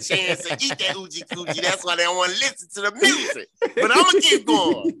ain't get a chance to eat that Oochie Coochie. That's why they don't want to listen to the music. But I'm going to keep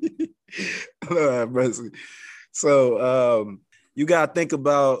going. Lord have mercy. So, you gotta think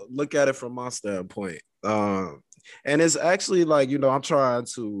about, look at it from my standpoint. And it's actually like, I'm trying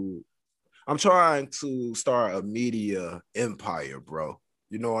to start a media empire, bro.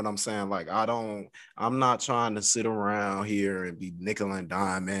 You know what I'm saying? Like, I'm not trying to sit around here and be nickel and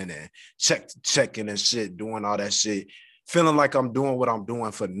diming and checking and shit, doing all that shit, feeling like I'm doing what I'm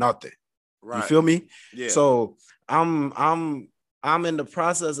doing for nothing. Right. You feel me? Yeah. So I'm in the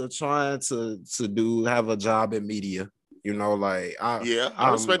process of trying to have a job in media. I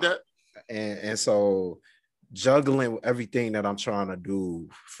respect that. And so juggling everything that I'm trying to do,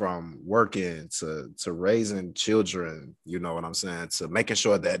 from working to raising children, you know what I'm saying, to making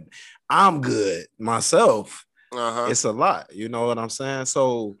sure that I'm good myself. It's a lot, you know what I'm saying?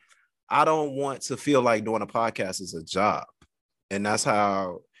 So I don't want to feel like doing a podcast is a job. And that's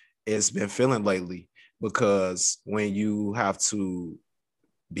how it's been feeling lately, because when you have to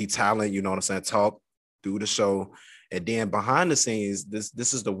be talent, you know what I'm saying, talk through the show, and then behind the scenes,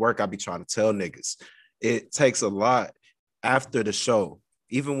 this is the work I be trying to tell niggas. It takes a lot after the show.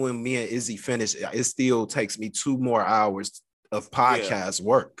 Even when me and Izzy finish, it still takes me 2 more hours of podcast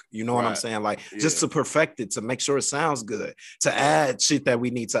work. You know what I'm saying? Like, just to perfect it, to make sure it sounds good, to add shit that we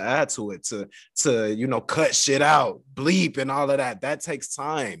need to add to it, to cut shit out, bleep and all of that. That takes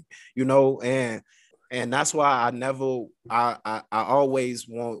time, and that's why I always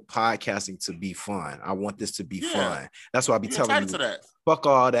want podcasting to be fun. I want this to be fun. That's why I be telling you, fuck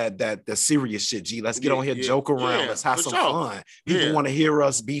all that the serious shit, G. Let's get on here, joke around. Let's have some fun. People want to hear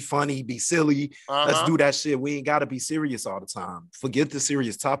us be funny, be silly. Let's do that shit. We ain't got to be serious all the time. Forget the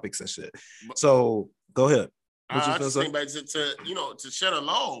serious topics and shit. So go ahead. I just think back to shed a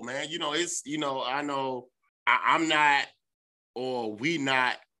load, man. It's, I know I'm not, or we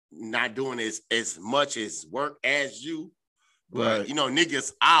not doing as much as work as you, but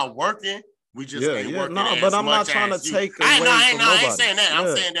niggas are working. We just ain't working. No, but I'm not trying to take away from nobody. I ain't saying that.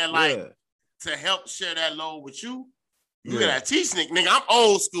 I'm saying that to help share that load with you. You gotta teach nigga. I'm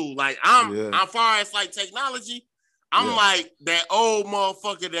old school. Like I'm far as like technology. I'm like that old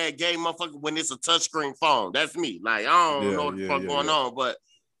motherfucker, that gay motherfucker when it's a touchscreen phone. That's me. Like I don't know what the fuck going on, but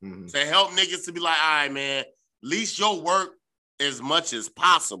to help niggas to be like, all right, man, at least your work as much as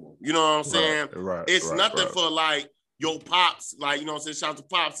possible. You know what I'm saying? Right. It's nothing for like your pops, like, you know what I'm saying? Shout out to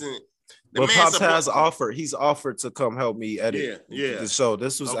pops and But Pops has offered. He's offered to come help me edit the show.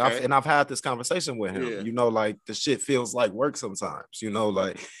 This was, and I've had this conversation with him. Yeah. You know, like the shit feels like work sometimes. You know,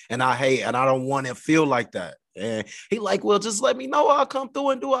 like, and I don't want to feel like that. And he like, well, just let me know. I'll come through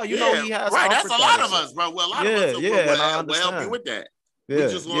and do it. You know, he has right. That's a lot of us, bro. Well, a lot of us will help you with that. We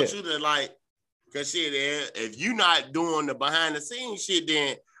just want you to like, cause shit, if you not doing the behind the scenes shit,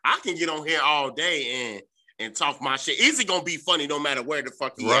 then I can get on here all day and talk my shit. Is it gonna be funny no matter where the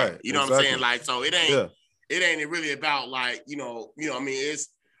fuck you at? You know what I'm saying? Like, so it ain't really about like, you know, I mean,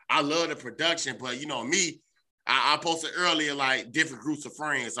 I love the production, but you know, me, I posted earlier, like different groups of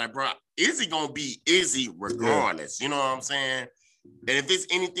friends, like, bro, Izzy gonna be Izzy regardless. You know what I'm saying? And if it's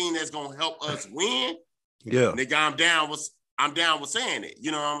anything that's gonna help us win, nigga, I'm down with saying it.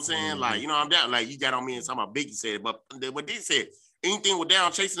 You know what I'm saying? Like, you know, I'm down. Like, you got on me and talking about Biggie said it, but what they said, anything with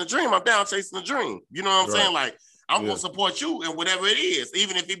down chasing the dream, I'm down chasing the dream. You know what I'm saying? Like, I'm gonna support you in whatever it is,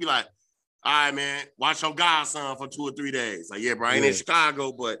 even if he be like, all right, man, watch your godson for 2 or 3 days. Like, yeah, bro, I ain't in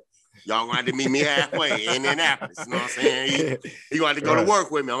Chicago, but y'all gonna have to meet me halfway in Indianapolis. You know what I'm saying? He gonna have to go to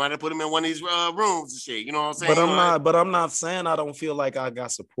work with me. I'm gonna have to put him in one of these rooms and shit. You know what I'm saying? But I'm not saying I don't feel like I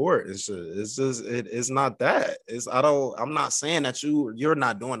got support. It's just it's not that. I'm not saying that you're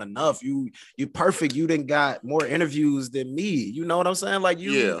not doing enough. You perfect. You didn't got more interviews than me. You know what I'm saying? Like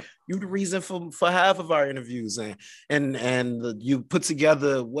you the reason for half of our interviews and you put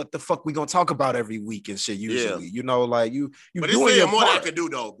together what the fuck we gonna talk about every week and shit usually. You know, like you but doing it's your more part. I could do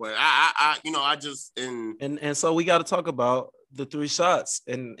though. But I you know, I just and so we got to talk about the 3 shots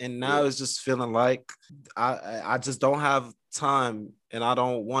and now it's just feeling like I just don't have time and I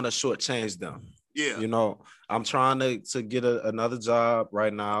don't want to shortchange them. You know, I'm trying to get another job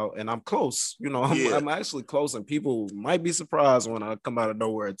right now and I'm close. You know, I'm actually close and people might be surprised when I come out of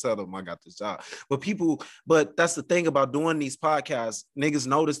nowhere and tell them I got this job. But that's the thing about doing these podcasts. Niggas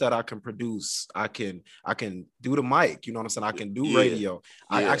notice that I can produce. I can do the mic. You know what I'm saying? I can do radio.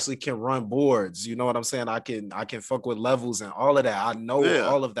 I actually can run boards. You know what I'm saying? I can fuck with levels and all of that. I know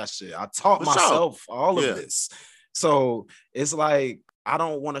all of that shit. I taught myself all of this. So it's like, I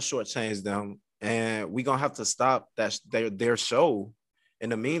don't want to shortchange them. And we're gonna have to stop their show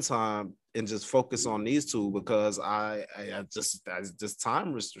in the meantime and just focus on these 2 because I just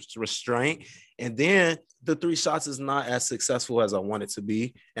time restraint. And then the 3 shots is not as successful as I want it to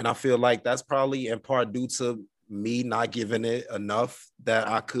be. And I feel like that's probably in part due to me not giving it enough that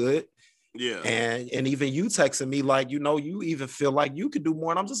I could. And even you texting me like, you know, you even feel like you could do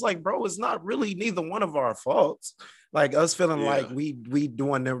more. And I'm just like, bro, it's not really neither one of our faults. Like us feeling like we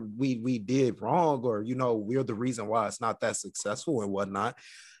doing them, we did wrong, or you know, we're the reason why it's not that successful and whatnot.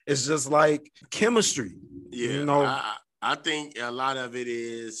 It's just like chemistry. You know, I think a lot of it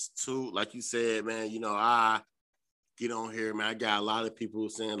is too, like you said, man. You know, I get on here, man. I got a lot of people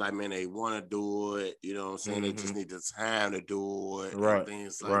saying like, man, they want to do it. You know what I'm saying? They just need the time to do it, and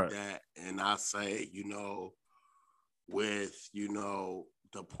things like that. And I say, you know, with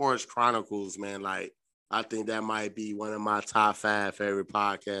the Porch Chronicles, man, like. I think that might be one of my top 5 favorite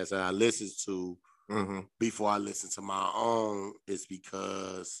podcasts that I listen to before I listen to my own. Is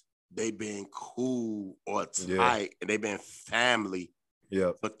because they've been cool or tight and they've been family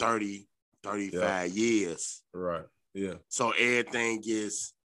for 30, 35 years. Right. Yeah. So everything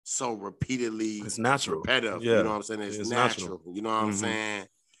is so repeatedly it's natural. Repetitive. You know what I'm saying? It's natural. You know what I'm saying?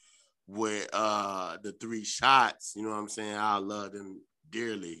 With the 3 shots, you know what I'm saying? I love them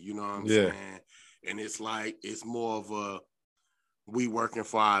dearly. You know what I'm saying? And it's like, it's more of a, we working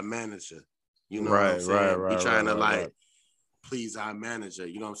for our manager. You know what I'm saying? We trying to please our manager.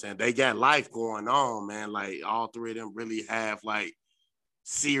 You know what I'm saying? They got life going on, man. Like all 3 of them really have like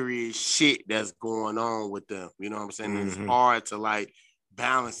serious shit that's going on with them. You know what I'm saying? It's hard to like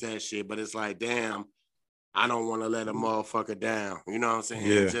balance that shit, but it's like, damn, I don't want to let a motherfucker down. You know what I'm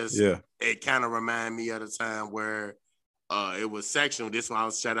saying? It kind of remind me of the time where it was sectional. This one I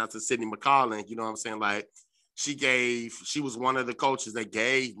was shout out to Sydney McCollin. You know what I'm saying? Like she was one of the coaches that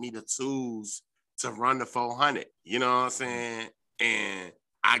gave me the tools to run the 400. You know what I'm saying? And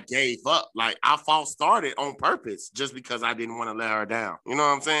I gave up. Like I false started on purpose just because I didn't want to let her down. You know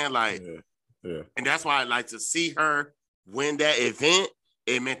what I'm saying? Like, and that's why I like to see her win that event.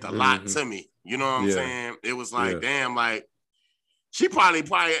 It meant a lot to me. You know what I'm saying? It was like, damn, like. She probably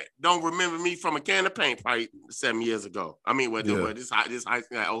don't remember me from a can of paint probably 7 years ago. I mean, this high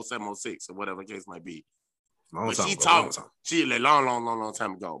school like 07, 06 or whatever the case might be. Long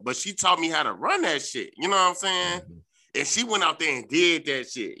time ago. But she taught me how to run that shit. You know what I'm saying? And she went out there and did that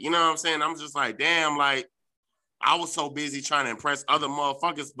shit. You know what I'm saying? I'm just like, damn, like I was so busy trying to impress other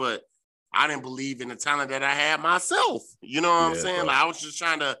motherfuckers, but I didn't believe in the talent that I had myself. You know what I'm saying? Like I was just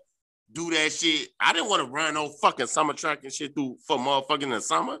trying to do that shit. I didn't want to run no fucking summer track and shit through for motherfucking the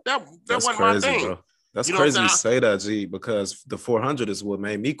summer. That wasn't crazy, my thing. Bro. That's you know crazy you say that, G, because the 400 is what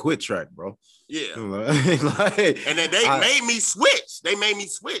made me quit track, bro. Yeah. Like, and then they made me switch. They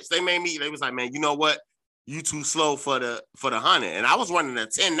was like, man, you know what? You too slow for the 100. And I was running a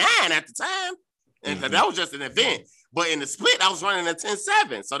 10.9 at the time. And that was just an event. But in the split, I was running a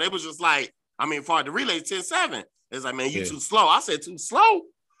 10.7. So they was just like, I mean, for the relay 10.7. It's like, man, you too slow. I said, too slow.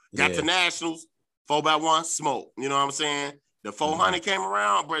 Got to nationals, 4x1, smoke. You know what I'm saying? The 400 came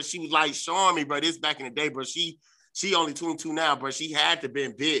around, bro. She was like showing me, bro. This back in the day, bro. She only 22 now, bro. She had to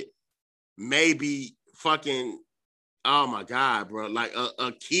been bit, maybe fucking, oh my God, bro. Like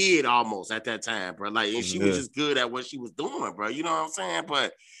a kid almost at that time, bro. Like, and she was just good at what she was doing, bro. You know what I'm saying?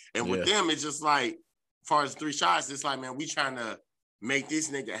 But with them, it's just like, as far as 3 shots, it's like, man, we trying to make this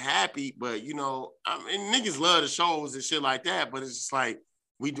nigga happy, but you know, I mean, niggas love the shows and shit like that, but it's just like,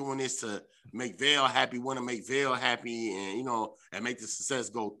 we doing this to make Vail happy, want to make Vail happy, and you know, and make the success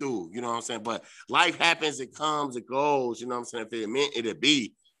go through. You know what I'm saying? But life happens, it comes, it goes. You know what I'm saying? If it meant it'd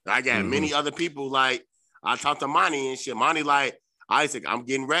be. I got many other people like I talked to Monty and shit. Monty like Isaac, I'm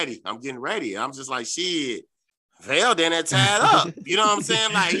getting ready. I'm just like shit. Vail then that tied up. You know what I'm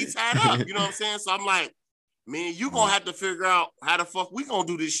saying? Like he tied up. You know what I'm saying? So I'm like, man, you gonna have to figure out how the fuck we gonna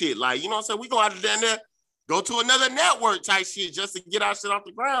do this shit. Like, you know what I'm saying? We gonna have to down there. Go to another network type shit just to get our shit off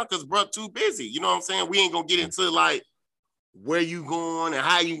the ground because bro too busy. You know what I'm saying? We ain't gonna get into like where you going and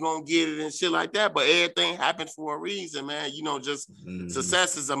how you gonna get it and shit like that. But everything happens for a reason, man. You know, just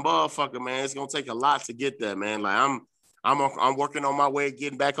success is a motherfucker, man. It's gonna take a lot to get there, man. Like I'm working on my way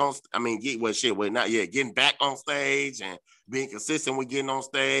getting back on. I mean, getting back on stage and being consistent with getting on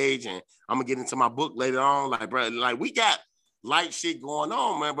stage. And I'm gonna get into my book later on. Like, bro, like we got light shit going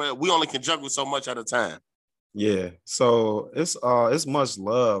on, man. But we only can juggle so much at a time. Yeah, so it's much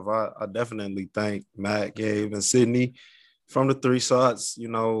love. I definitely thank Matt, Gabe, and Sydney from the 3 shots. You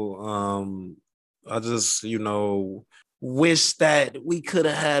know, I just wish that we could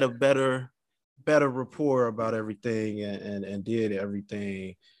have had a better rapport about everything and did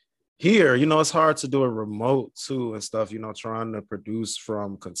everything here. You know, it's hard to do it remote too and stuff. You know, trying to produce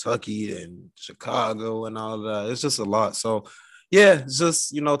from Kentucky and Chicago and all of that. It's just a lot. So yeah, it's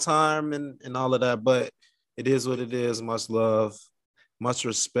just time and all of that, but. It is what it is. Much love, much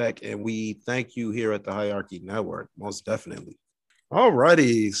respect, and we thank you here at the Hierarchy Network, most definitely. All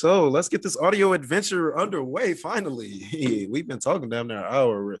righty, so let's get this audio adventure underway. Finally, we've been talking damn near an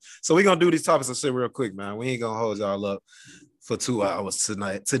hour, so we're gonna do these topics and shit real quick, man. We ain't gonna hold y'all up for 2 hours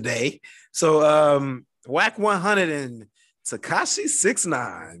today. So, Whack 100 and Tekashi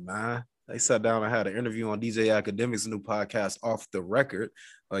 6ix9ine, man. They sat down and had an interview on DJ Academic's new podcast, Off the Record.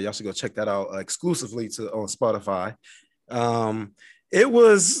 Y'all should go check that out exclusively on Spotify. It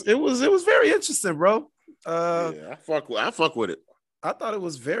was very interesting, bro. I fuck with it. I thought it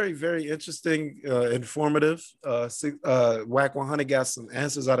was very, very interesting, informative. Whack 100 got some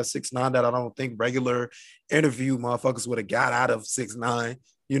answers out of 6ix9ine that I don't think regular interview motherfuckers would have got out of 6ix9ine.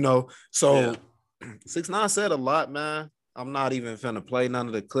 You know, so 6ix9ine said a lot, man. I'm not even finna play none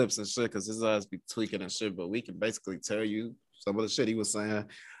of the clips and shit because his eyes be tweaking and shit, but we can basically tell you some of the shit he was saying.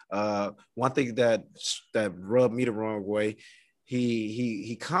 One thing that rubbed me the wrong way,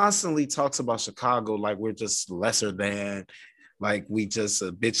 he constantly talks about Chicago like we're just lesser than, like we just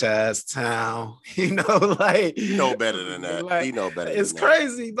a bitch ass town, like you know better than that. Like, you know better. It's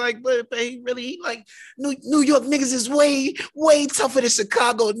crazy, like, but he really like New York niggas is way tougher than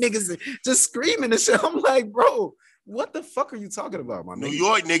Chicago niggas, just screaming and shit. I'm like, bro. What the fuck are you talking about, my nigga? New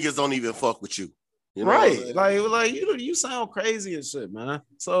York niggas don't even fuck with you. You know right. Like you sound crazy and shit, man.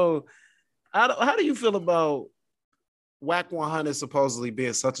 So how do you feel about Whack 100 supposedly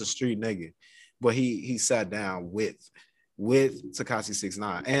being such a street nigga, but he sat down with Tekashi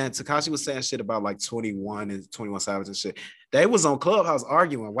 6ix9ine, and Tekashi was saying shit about like 21 and 21 Savage and shit. They was on Clubhouse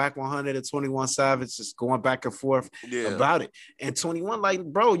arguing, Whack 100 and 21 Savage just going back and forth about it. And 21 like,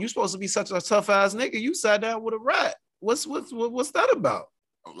 bro, you supposed to be such a tough ass nigga. You sat down with a rat. What's that about?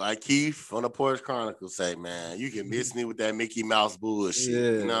 Like Keith on the Porch Chronicles say, man, you can miss me with that Mickey Mouse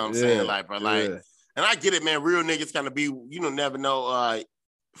bullshit. You know what I'm saying? Like, bro, like, and I get it, man. Real niggas kind of be, never know,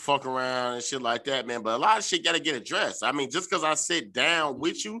 fuck around and shit like that, man. But a lot of shit got to get addressed. I mean, just because I sit down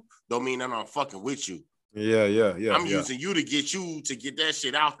with you don't mean that I'm fucking with you. Yeah. I'm using you to get that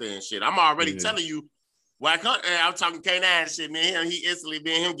shit out there and shit. I'm already telling you, Whack 100, I'm talking K9 and shit, man. He instantly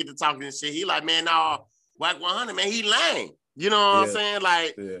him get to talking and shit. He like, man, no, Whack 100, man, he lame. You know what I'm saying?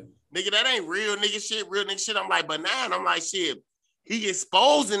 Like, nigga, that ain't real nigga shit. I'm like, but now I'm like, shit, he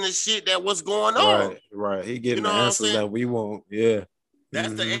exposing the shit that what's going on. Right. He getting the answers that we want. Yeah.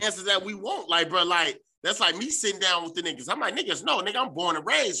 That's the answer that we want. Like, bro, like, that's like me sitting down with the niggas. I'm like, niggas, no, nigga, I'm born and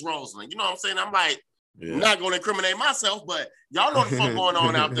raised Roseland. You know what I'm saying? I'm like, I'm not going to incriminate myself, but y'all know the fuck going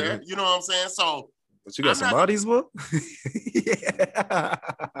on out there. You know what I'm saying? So, but you got some bodies, bro? This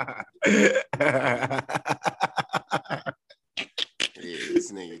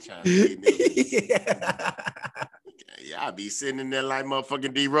nigga trying to get niggas. Yeah, I be sitting in there like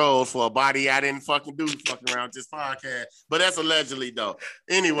motherfucking D Rose for a body I didn't fucking do fucking around this podcast. But that's allegedly though.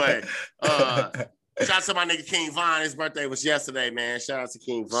 Anyway, shout out to my nigga King Von. His birthday was yesterday, man. Shout out to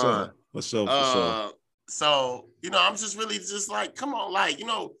King Von. For sure. So, you know, I'm just really just like, come on, like, you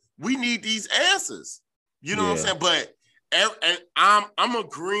know, we need these answers. You know what I'm saying? But and I'm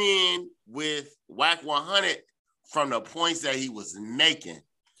agreeing with Whack 100 from the points that he was making.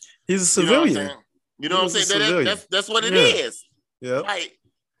 He's a civilian. You know what I'm saying? That's what it is. Yeah. Like,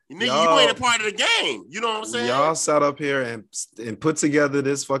 nigga, you ain't a part of the game. You know what I'm saying? Y'all sat up here and put together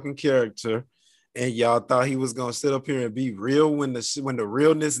this fucking character, and y'all thought he was gonna sit up here and be real when the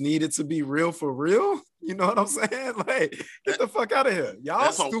realness needed to be real for real. You know what I'm saying? Like, get the fuck out of here.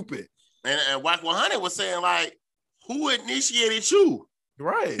 Y'all stupid. And Whack 100 was saying, like, who initiated you?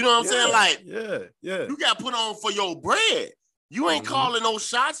 Right. You know what I'm saying? Like, yeah. You got put on for your bread. You ain't calling no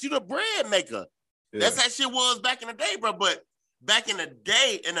shots. You the bread maker. Yeah. That's how shit was back in the day, bro. But back in the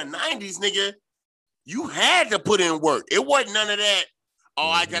day, in the 90s, nigga, you had to put in work. It wasn't none of that,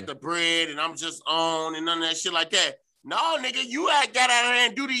 I got the bread and I'm just on and none of that shit like that. No, nigga, you got out of there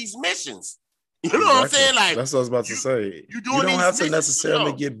and do these missions. You know what I'm saying? Like, that's what I was about to say. You don't have to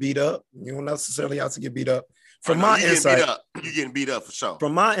necessarily get beat up. You don't necessarily have to get beat up. From my insight, you getting beat up for sure.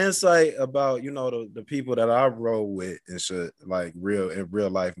 From my insight about, you know, the people that I roll with and shit, like in real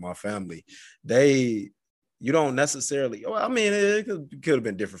life, my family, you don't necessarily. I mean, it could have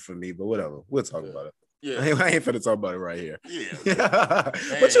been different for me, but whatever. We'll talk about it. Yeah, I ain't finna talk about it right here. Yeah,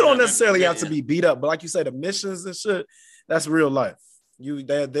 but you don't necessarily have to be beat up. But like you say, the missions and shit, that's real life. You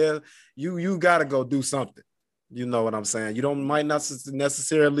gotta go do something. You know what I'm saying? You might not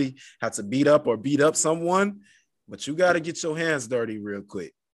necessarily have to beat up someone, but you got to get your hands dirty real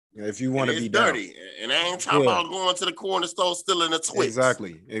quick if you want to be dirty. Down. And I ain't talking about going to the corner store stealing a Twix.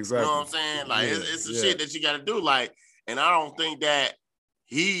 Exactly. You know what I'm saying? Like, it's the shit that you got to do. Like, and I don't think that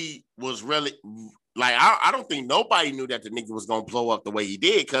he was really, like, I don't think nobody knew that the nigga was going to blow up the way he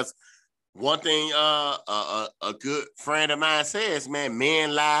did. Because one thing a good friend of mine says, man,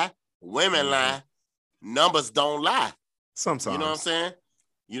 men lie, women lie. Numbers don't lie. Sometimes. You know what I'm saying?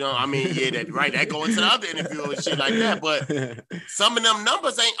 You know, I mean, that go into the other interview and shit like that. But some of them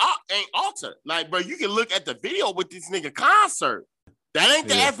numbers ain't altered. Like, bro, you can look at the video with this nigga concert. That ain't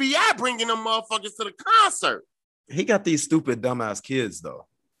the FBI bringing them motherfuckers to the concert. He got these stupid dumbass kids though.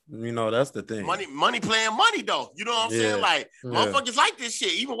 You know, that's the thing. Money playing money though. You know what I'm saying? Like, motherfuckers like this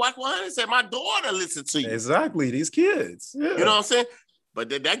shit. Even Whack 100 said, my daughter listen to you. Exactly, these kids. Yeah. You know what I'm saying? But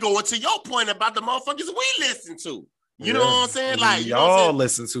that go into your point about the motherfuckers we listen to. You know what I'm saying? Like, y'all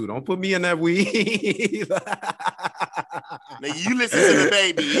listen to. Don't put me in that weed. Nigga, you listen to the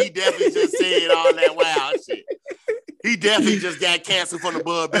baby. He definitely just said all that wild shit. He definitely just got canceled from the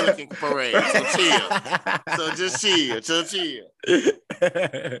Bud Billiken parade. So chill. So just chill.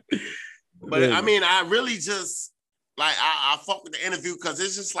 But I mean, I really just like I fuck with the interview because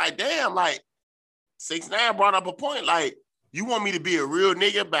it's just like, damn, like 6ix9ine brought up a point, like, you want me to be a real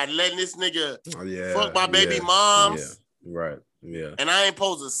nigga by letting this nigga fuck my baby moms? Yeah. Right. Yeah. And I ain't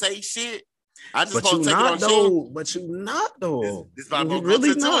supposed to say shit. I just but supposed to take it on chin. But you not though. This is you really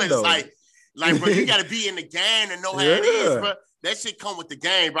not though. It's like, bro, you gotta be in the game and know how it is, bro. That shit come with the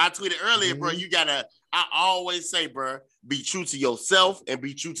game, bro. I tweeted earlier, bro. I always say, bro, be true to yourself and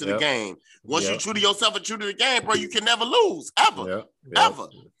be true to the game. Once you're true to yourself and true to the game, bro, you can never lose, ever. Ever.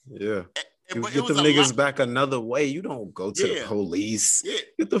 Yeah. You get them niggas back another way. You don't go to the police. Yeah.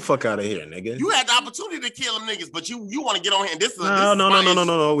 Get the fuck out of here, nigga. You had the opportunity to kill them niggas, but you want to get on here. And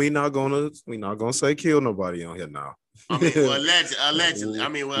No. We not gonna say kill nobody on here now. I mean, well, allegedly.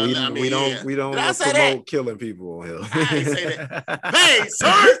 We don't promote killing people on here. I ain't say that. Hey,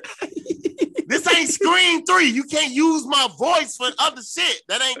 sir, this ain't Scream 3. You can't use my voice for other shit.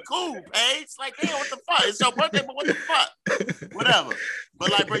 That ain't cool, Paige. Like, damn, what the fuck? It's your birthday, but what the fuck? Whatever.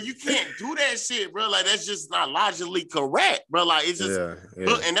 But like, bro, you can't do that shit, bro. Like, that's just not logically correct, bro. Like, it's just,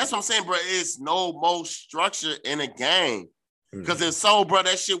 look, and that's what I'm saying, bro. It's no more structure in a game. Because if so, bro,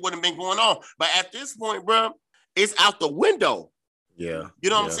 that shit wouldn't have been going on. But at this point, bro, it's out the window. Yeah.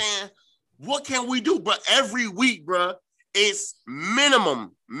 You know what I'm saying? What can we do? But every week, bro, it's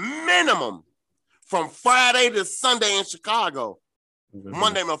minimum from Friday to Sunday in Chicago.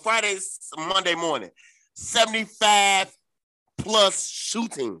 Monday morning, 75 plus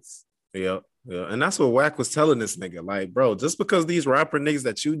shootings. Yeah. And that's what Wack was telling this nigga. Like, bro, just because these rapper niggas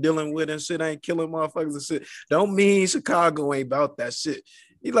that you dealing with and shit ain't killing motherfuckers and shit, don't mean Chicago ain't about that shit.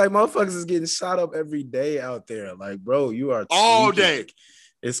 He like, motherfuckers is getting shot up every day out there. Like, bro, you are all tweaking. day.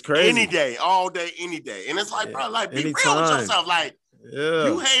 It's crazy. Any day, all day, any day. And it's like, bro, like, be real with yourself. Like,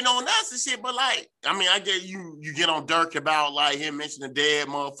 you hating on us and shit, but like, I mean, I get you get on Dirk about like him mentioning dead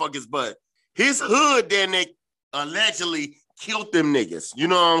motherfuckers, but his hood then they allegedly killed them niggas. You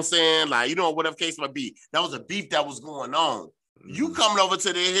know what I'm saying? Like, you know, whatever case might be. That was a beef that was going on. You coming over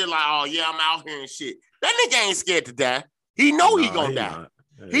to the hill like, oh yeah, I'm out here and shit. That nigga ain't scared to die. He know he gonna die.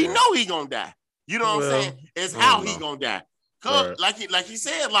 He know he gonna die. You know what I'm saying? It's how he gonna die. Cause like he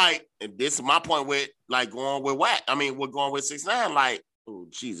said, like, and this is my point with like going with Wack. I mean, we're going with 6ix9ine. Like, oh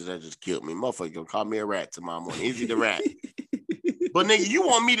Jesus, that just killed me. Motherfucker gonna call me a rat tomorrow morning. Is he the rat? But nigga, you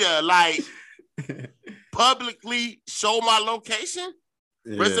want me to like publicly show my location?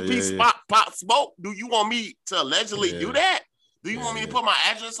 Recipe Pop Smoke. Do you want me to allegedly do that? Do you want me to put my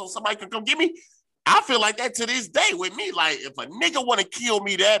address so somebody can come get me? I feel like that to this day with me. Like, if a nigga want to kill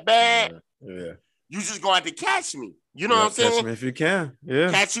me that bad, you just gonna have to catch me. You know what I'm saying? Catch me if you can.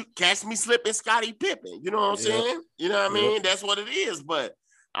 Yeah. Catch me slipping Scottie Pippen. You know what I'm saying? You know what I mean? That's what it is. But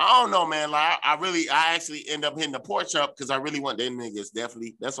I don't know, man. Like, I actually end up hitting the porch up because I really want them niggas.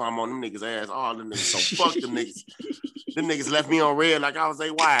 Definitely. That's why I'm on them niggas' ass. All them niggas. So fuck them niggas. Them niggas left me on red like I was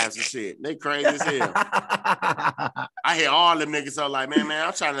their wives and shit. They crazy as hell. I hear all them niggas are like, man,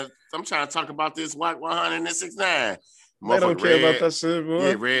 I'm trying to talk about this Wack 100 and 6ix9ine. They don't care about that shit, boy.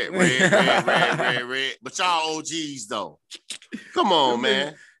 Yeah, red. But y'all OGs though. Come on,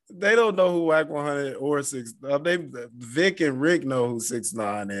 man. They don't know who Wack 100 or 6. Vic and Rick know who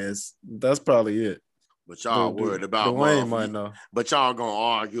 6ix9ine is. That's probably it. But y'all worried about Dwayne might know. But y'all gonna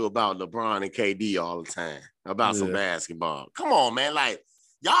argue about LeBron and KD all the time about some basketball. Come on, man. Like,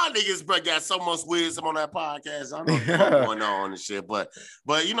 y'all niggas, bro, got so much wisdom on that podcast. I know what's going on and shit, but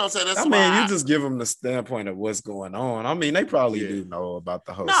you know what I'm saying? That's you just give them the standpoint of what's going on. I mean, they probably do know about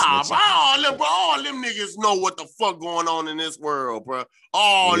the whole. Nah, bro, all them niggas know what the fuck going on in this world, bro.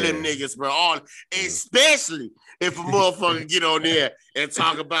 All them niggas, bro. Especially if a motherfucker get on there and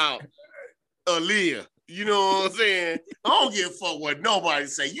talk about Aaliyah. You know what I'm saying? I don't give a fuck what nobody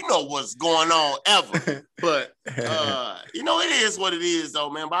say. You know what's going on ever. But, you know, it is what it is, though,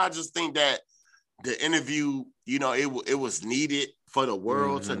 man. But I just think that the interview, you know, it was needed for the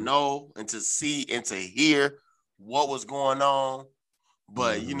world to know and to see and to hear what was going on.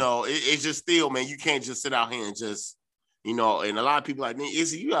 But, you know, it's just still, man, you can't just sit out here and just, you know, and a lot of people like,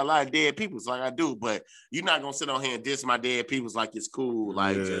 Izzy, you got a lot of dead people. It's like I do, but you're not going to sit on here and diss my dead people like it's cool.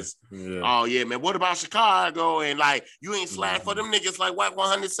 Like, oh, yeah, man, what about Chicago? And, like, you ain't sliding for them niggas like Wack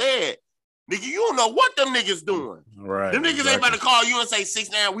 100 said. Nigga, you don't know what them niggas doing. Right. Them niggas ain't about to call you and say,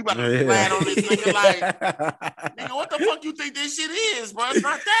 6ix9ine, we about to slide on this nigga. Like, nigga, what the fuck you think this shit is, bro? It's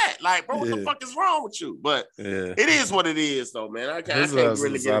not that. Like, bro, what the fuck is wrong with you? But it is what it is, though, man. I can't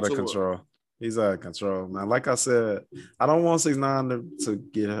really get out of into control. He's out of control, man. Like I said, I don't want 6ix9ine to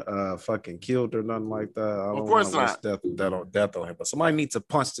get fucking killed or nothing like that. I don't of course not. Death on him. But somebody needs to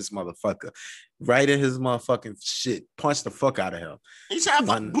punch this motherfucker right in his motherfucking shit. Punch the fuck out of him. He's trying to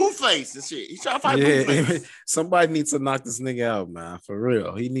fight Blueface and shit. He's trying to fight Blueface. Somebody needs to knock this nigga out, man. For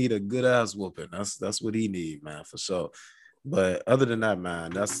real. He need a good ass whooping. That's what he need, man, for sure. But other than that, man,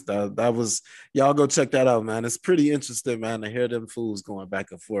 that was, y'all go check that out, man. It's pretty interesting, man, to hear them fools going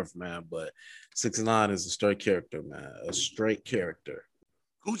back and forth, man. But 6ix9ine is a straight character, man. A straight character.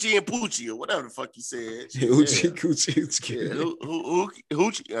 Hoochie and Poochie or whatever the fuck you said. Oochie Coochie.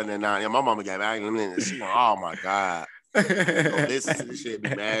 Hoochie. And then my mama got back in a minute. She went, oh my God. Don't listen to this shit, be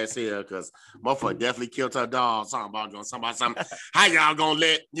mad as hell, because motherfucker definitely killed her dog. Talking about something. How y'all gonna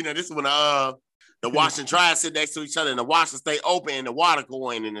let, you know, this is when the wash and dry sit next to each other and the wash and stay open and the water go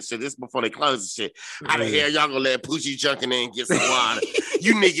in and shit. This is before they close the shit. How the hell y'all gonna let Poochie jump in there and get some water?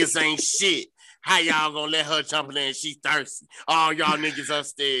 You niggas ain't shit. How y'all gonna let her jump in there and she thirsty? All y'all niggas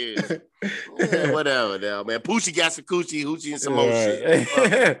upstairs. Yeah, whatever, now, man. Poochie got some coochie, hoochie, and some more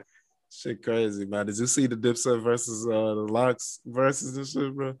shit. Shit crazy, man. Did you see the Dipset versus the Locks versus this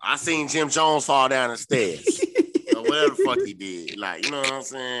shit, bro? I seen Jim Jones fall down the stairs. Or whatever the fuck he did. Like, you know what I'm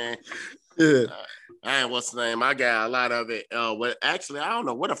saying? Yeah. What's the name? I got a lot of it. Well, actually, I don't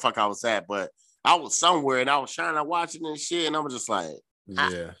know where the fuck I was at, but I was somewhere and I was trying to watch it and shit, and I was just like,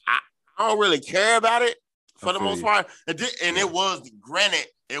 I don't really care about it for the most part. And it was, granted,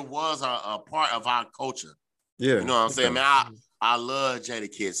 it was a part of our culture. Yeah. You know what I'm saying, man? I love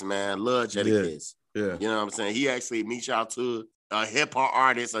Jadakiss, man. Love Jadakiss. Yeah. You know what I'm saying? He actually meets y'all to a hip hop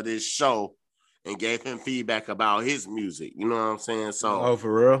artist of this show. and gave him feedback about his music. You know what I'm saying? So, oh,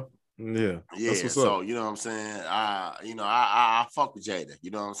 for real? Yeah. yeah. So, you know what I'm saying? I fuck with Jada.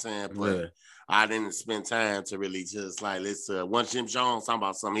 You know what I'm saying? But I didn't spend time to really just like listen. Once Jim Jones talking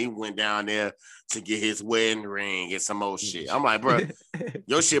about something, he went down there to get his wedding ring and some more shit. I'm like, bro,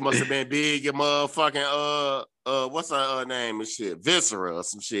 your shit must have been big. Your motherfucking what's her name and shit? Viscera or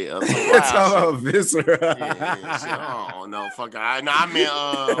some shit. Some wild shit. Viscera. Yeah, shit. I don't know. Fuck. I mean,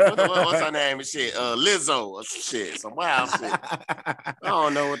 what's her name and shit? Lizzo or some shit. Some wild shit. I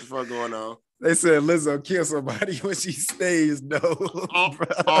don't know what the fuck going on. They said Lizzo killed somebody when she stays, no.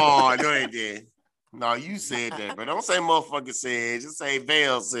 Oh, no, they did. No, you said that, but don't say motherfucker said. Just say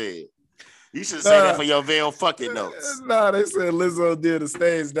Vail said. You should say that for your Vail fucking notes. Nah, they said Lizzo did a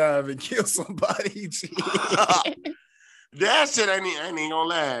stage dive and killed somebody. That shit I ain't gonna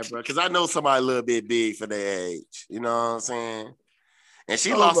lie, bro. Because I know somebody a little bit big for their age. You know what I'm saying? And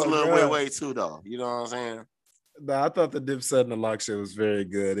she lost a little weight too, though. You know what I'm saying? Nah, I thought the Dipset and the Lock shit was very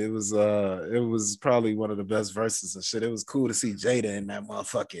good. It was probably one of the best verses and shit. It was cool to see Jada in that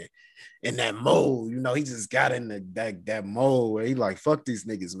motherfucking in that mold. You know, he just got in that mold where he like, fuck these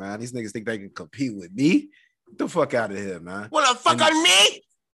niggas, man. These niggas think they can compete with me. Get the fuck out of here, man. What the fuck on me?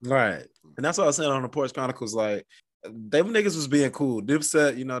 Right. And that's what I was saying on the Porch Chronicles, like, them niggas was being cool.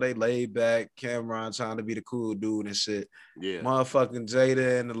 Dipset, you know, they laid back. Cameron trying to be the cool dude and shit. Yeah. Motherfucking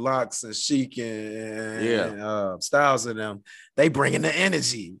Jada and the Locks and Sheik and Styles and them, they bringing the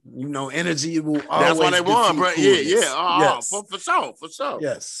energy. You know, energy will always. That's why they won, bro. Yes. For sure.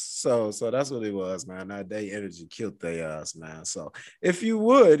 Yes. So that's what it was, man. That day energy killed their ass, man. So if you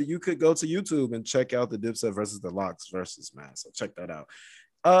would, you could go to YouTube and check out the Dipset versus the Locks versus, man. So check that out.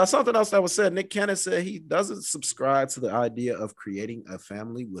 Something else that was said, Nick Cannon said he doesn't subscribe to the idea of creating a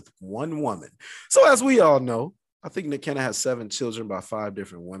family with one woman. So as we all know, I think Nick Cannon has 7 children by 5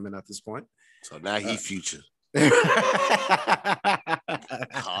 different women at this point. So now he Future. Call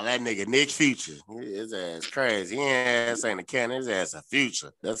that nigga Nick Future. His ass crazy. His ass ain't a Cannon. His ass a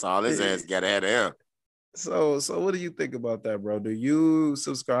Future. That's all his ass got out of him. So what do you think about that, bro? Do you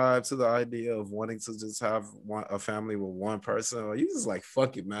subscribe to the idea of wanting to just have a family with one person, or you just like,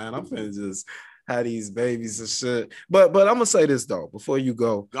 fuck it, man, I'm finna just have these babies and shit? But I'm gonna say this though, before you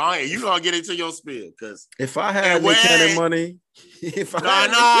go ahead, you gonna get into your spiel, because if I had Nick Cannon money, no,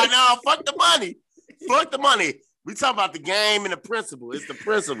 fuck the money, fuck the money. We talk about the game and the principle. It's the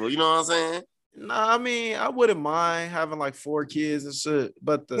principle. You know what I'm saying? Nah, I mean, I wouldn't mind having like 4 kids and shit,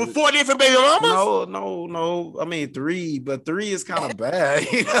 but with 4 different baby mamas? No. I mean 3, but 3 is kind of bad,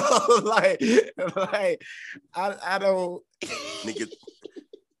 you know. like I don't. Nigga,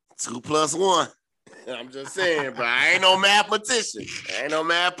 2 + 1. I'm just saying, bro. I ain't no mathematician.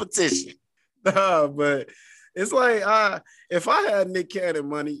 Nah, but it's like if I had Nick Cannon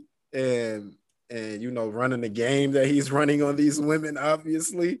money and you know, running the game that he's running on these women,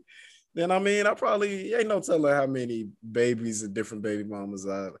 obviously. Then I mean, I probably ain't no telling how many babies and different baby mamas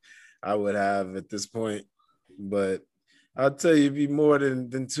I would have at this point. But I'll tell you, it'd be more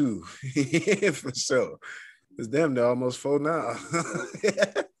than 2 for sure. It's damn near almost 4 now.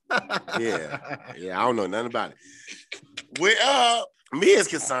 yeah, I don't know nothing about it. Where me is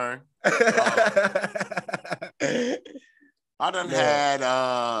concerned, I done had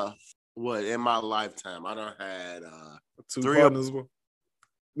in my lifetime I done had 2 3 partners.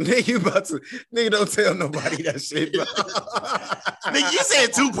 Nigga, you about to don't tell nobody that shit, bro. Nigga, you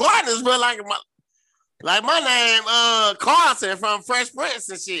said 2 partners, bro. Like my name, Carlton from Fresh Prince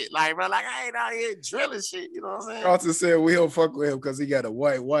and shit. Like, bro, like I ain't out here drilling shit. You know what I'm saying? Carlton said we don't fuck with him because he got a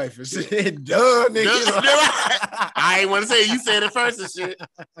white wife and shit. Duh, nigga. I ain't want to say it. You said it first and shit.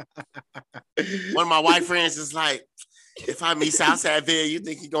 One of my white friends is like, if I meet Southside Ville, you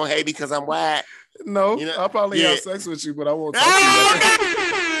think he gonna hate me because I'm white? No, you know? I'll probably have sex with you, but I won't talk to you.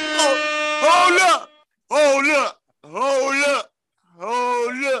 Hold up.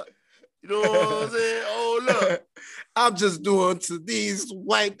 You know what I'm saying? Hold up. I'm just doing to these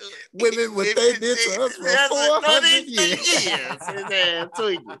white women what they did to us for 400 years.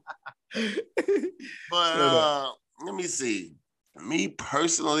 But let me see. Me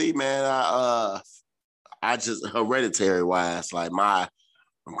personally, man, I just hereditary wise, like my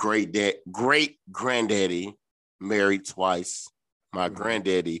great granddaddy married twice. My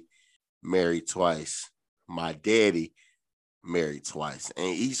granddaddy married twice. My daddy married twice. And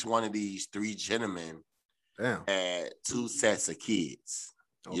each one of these 3 gentlemen had 2 sets of kids.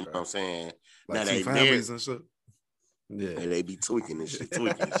 Okay. You know what I'm saying? Like now 2 they families and shit. Yeah. And they be tweaking and shit.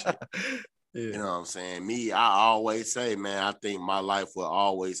 Yeah. You know what I'm saying? Me, I always say, man, I think my life will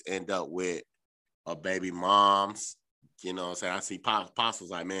always end up with a baby mom's you know what I'm saying? I see Pops was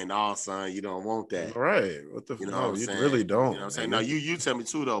like, man, no, son, you don't want that. Right. What the You know no, what I'm you saying? really don't. You know what I'm saying? No, you tell me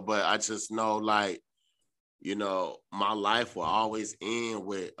too, though, but I just know, like, you know, my life will always end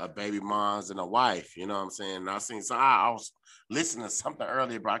with a baby mom's and a wife. You know what I'm saying? And I was listening to something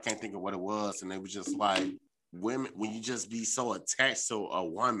earlier, but I can't think of what it was. And it was just like, women, when you just be so attached to a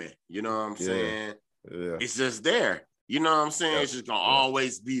woman, you know what I'm saying? Yeah. It's just there. You know what I'm saying? Yep. It's just gonna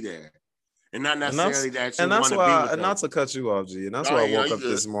always be there. And not necessarily that you and want that's to why, be with and them. not to cut you off, G, and that's Oh, why I you know, woke you up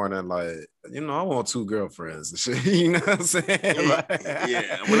good. this morning like, you know, I want 2 girlfriends and shit. You know what I'm saying?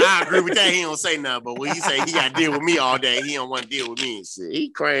 Yeah. Well, I agree with that. He don't say nothing, but when you say he got to deal with me all day, he don't want to deal with me and shit. He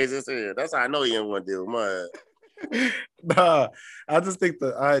crazy as hell. That's how I know he don't want to deal with my. Nah, I just think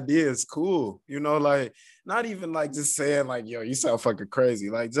the idea is cool. You know, like not even like just saying like, yo, you sound fucking crazy.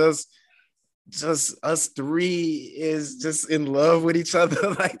 Like just us 3 is just in love with each other.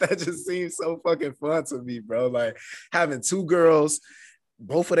 Like that just seems so fucking fun to me, bro. Like having 2 girls,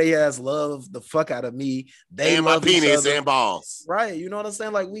 both of they ass love the fuck out of me. They and my love each penis other. and balls. Right, you know what I'm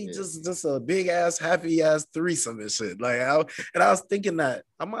saying? Like we just a big ass happy ass threesome and shit. Like I was thinking that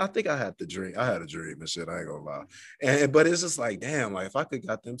I think I had the dream. I had a dream and shit. I ain't gonna lie. But it's just like, damn, like if I could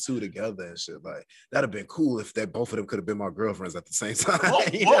got them 2 together and shit, like that'd have been cool if that both of them could have been my girlfriends at the same time.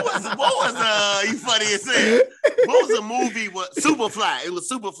 What was you funny as hell? What was the movie? What Superfly? It was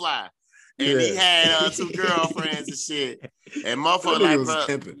Superfly. And he had 2 girlfriends and shit. And motherfucker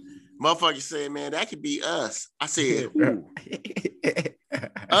like, bro, motherfucker said, man, that could be us. I said, who?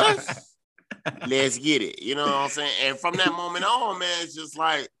 Us? Let's get it. You know what I'm saying? And from that moment on, man, it's just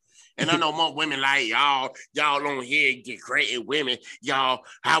like, and I know more women like y'all on here get creative women. Y'all,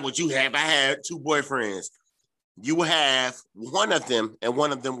 how would you have? I had 2 boyfriends. You will have one of them, and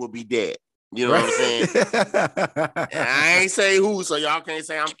one of them will be dead. You know what I'm saying? And I ain't say who, so y'all can't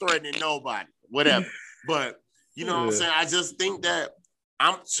say I'm threatening nobody, whatever. But you know what I'm saying? I just think that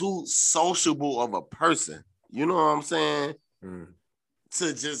I'm too sociable of a person. You know what I'm saying?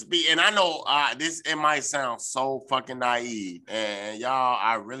 To just be, and I know it might sound so fucking naive, and y'all,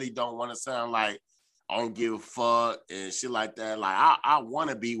 I really don't want to sound like I don't give a fuck and shit like that. Like I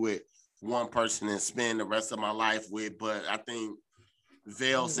want to be with one person and spend the rest of my life with, but I think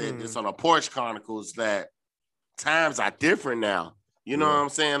Vale said this on the Porch Chronicles that times are different now. You know what I'm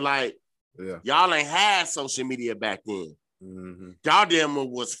saying? Like, y'all ain't had social media back then. Y'all them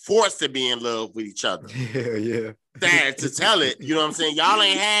was forced to be in love with each other. Sad to tell it, you know what I'm saying? Y'all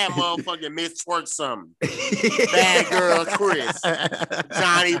ain't had motherfucking Miss Twerk something. Bad Girl Chris,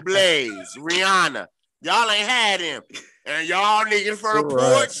 Johnny Blaze, Rihanna. Y'all ain't had him. And y'all niggas for the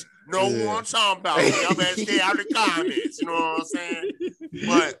porch, know what I'm talking about. Y'all better stay out of the comments, you know what I'm saying?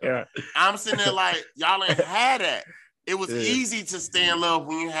 But I'm sitting there like, y'all ain't had that. It was easy to stay in love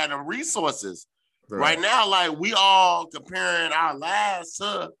when you had them resources. Right now, like, we all comparing our lives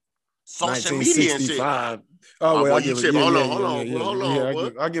to social media and shit. Oh, well, I get it. Hold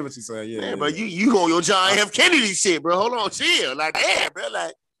on. I get what you're saying. Yeah, but you on your John F. Kennedy shit, bro. Hold on, chill. Like, damn, bro.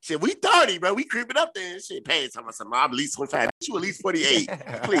 Like, shit, we 30, bro. We creeping up there and shit. Pay something. I'm at least 25. You at least 48,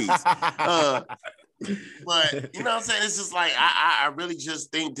 please. But you know what I'm saying? It's just like I really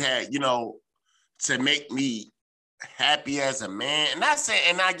just think that, you know, to make me happy as a man, and I say,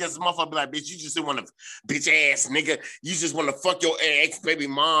 and I guess motherfucker be like, bitch, you just want to bitch ass nigga. You just want to fuck your ex baby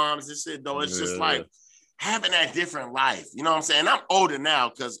moms and shit. Though it's just like having that different life. You know what I'm saying? I'm older now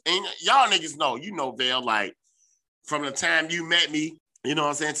because y'all niggas know, you know, Vale, like from the time you met me, you know what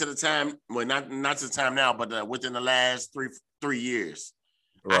I'm saying, to the time, well, not to the time now, but within the last three years,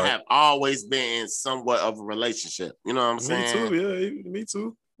 I have always been in somewhat of a relationship. You know what I'm saying? Me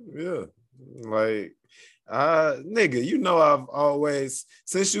too. Yeah. Like, nigga, you know, I've always,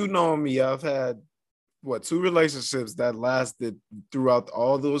 since you know me, I've had 2 relationships that lasted throughout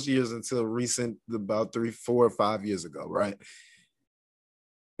all those years until recent, about 3, 4, or 5 years ago, right?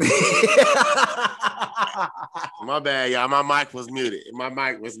 My bad, y'all. My mic was muted.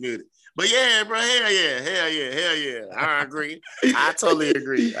 But yeah, bro, hell yeah. I agree. I totally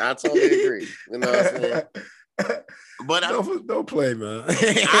agree. You know what I'm saying? But don't play, man.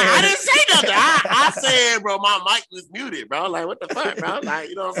 I didn't say nothing. I said, bro, my mic was muted, bro. Like, what the fuck, bro? Like,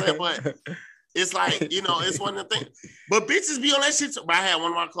 you know what I'm saying? But it's like, you know, it's one of the things. But bitches be on that shit too. But I had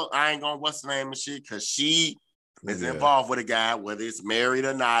one of my I ain't gonna what's the name and shit, because she is involved with a guy, whether it's married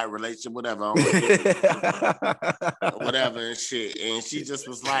or not, relationship, whatever, whatever and shit. And she just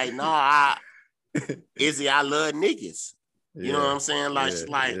was like, nah, Izzy, I love niggas. You know what I'm saying? Like,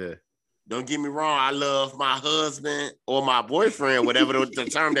 don't get me wrong, I love my husband or my boyfriend, whatever the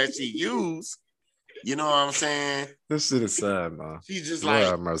term that she used. You know what I'm saying? This shit is sad, man. She's just like,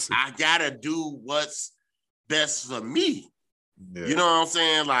 I gotta do what's best for me. Yeah. You know what I'm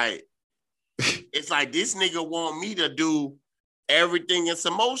saying? Like, it's like this nigga want me to do everything and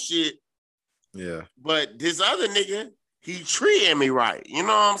some more shit. Yeah. But this other nigga, he treating me right. You know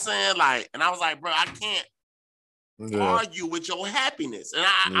what I'm saying? Like, and I was like, bro, I can't argue with your happiness. And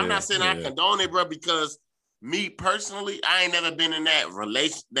I'm not saying I condone it, bro, because me personally, I ain't never been in that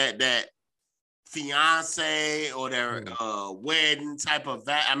relation, that fiance or their wedding type of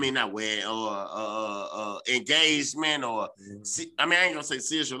not wedding or engagement or I ain't gonna say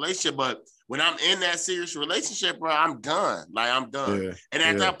serious relationship, but when I'm in that serious relationship, bro, I'm done. Like I'm done. Yeah. And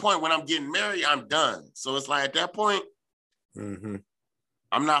at that point, when I'm getting married, I'm done. So it's like at that point,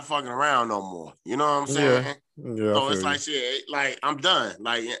 I'm not fucking around no more. You know what I'm saying? Yeah. So it's like shit, like I'm done.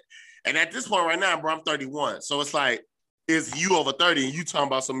 Like, and at this point right now, bro, I'm 31. So it's like, it's you over 30 and you talking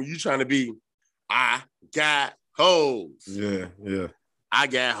about something you trying to be. I got hoes. Yeah. I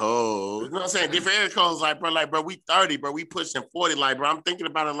got hoes. You know what I'm saying? Different area codes, like, bro, we 30, bro. We pushing 40. Like, bro, I'm thinking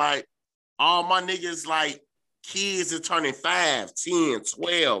about it like all my niggas, like, kids are turning 5, 10,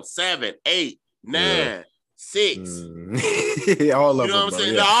 12, 7, 8, 9, 6. All of them. You know what I'm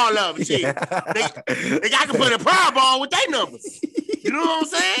saying? Yeah. All of them, shit. They got to put a Powerball with their numbers. You know what I'm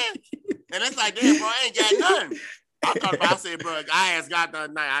saying? And it's like, damn, bro, I ain't got nothing. I said, bro, I asked God the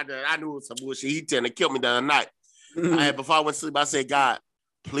other night. I knew it was some bullshit. He trying to kill me the other night. Before I went to sleep, I said, God,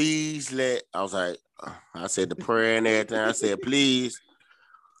 please I said the prayer and everything. I said, please,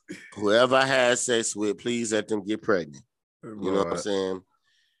 whoever I had sex with, please let them get pregnant. You know what I'm saying?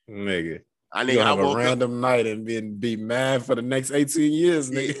 Nigga. I have a random night and be mad for the next 18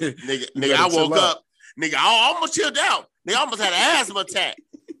 years, nigga. Nigga, I woke up. Nigga, I almost chilled out. Nigga, I almost had an asthma attack.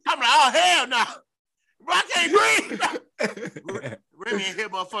 I'm like, oh, hell no. Bro, I can't breathe. Remy and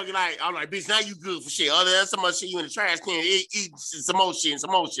hit motherfucking like, I'm like, bitch, now you good for shit. Other than some other shit you in the trash can, eat some more shit and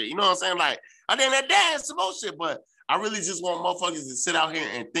some more shit. You know what I'm saying? Like, I didn't dance some more shit, but I really just want motherfuckers to sit out here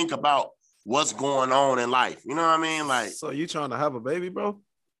and think about what's going on in life. You know what I mean? Like, so you trying to have a baby, bro?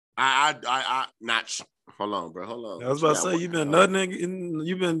 I not. Hold on, bro. Hold on. I was about to say you been nutting and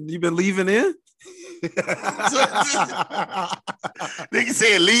you been leaving in. Nigga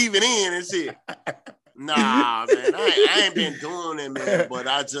said leaving in and shit. Nah, man, I ain't been doing it, man. But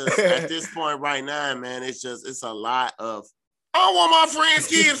I just at this point right now, man, it's a lot of. I don't want my friends'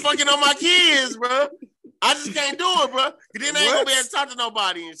 kids fucking on my kids, bro. I just can't do it, bro. Cause then I ain't gonna be able to talk to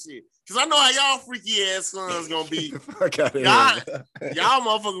nobody and shit. Cause I know how y'all freaky ass sons gonna be. Y'all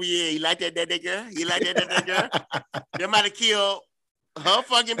motherfucker, you like that girl? You like that girl? They might have killed her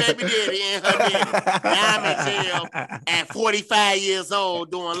fucking baby daddy and her daddy. Now I'm in jail at 45 years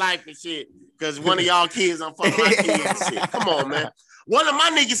old doing life and shit. Cause one of y'all kids done fuck my kids and shit. Come on, man. One of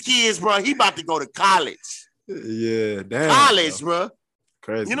my niggas' kids, bro, he about to go to college. Yeah, damn. College, bro.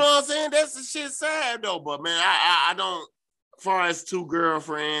 Crazy. You know what I'm saying? That's the shit sad though. But man, I don't. As far as 2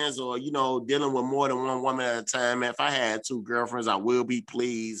 girlfriends or dealing with more than one woman at a time, man, if I had 2 girlfriends, I will be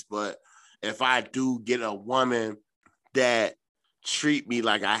pleased. But if I do get a woman that treat me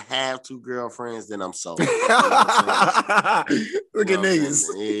like I have 2 girlfriends, then I'm sold. You know Look at niggas.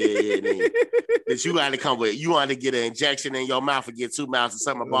 Yeah, nigga. That you got to come with. You want to get an injection in your mouth and get 2 mouths and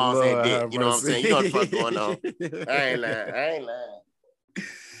suck my balls and dick. You know what I'm saying? You know what the fuck going on. I ain't lying.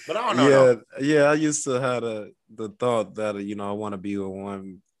 But I don't know. Though. Yeah. I used to have the thought that I want to be with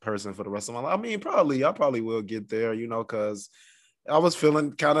one person for the rest of my life. I mean, I probably will get there, because I was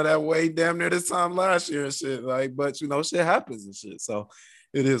feeling kind of that way damn near this time last year and shit. Like, but shit happens and shit. So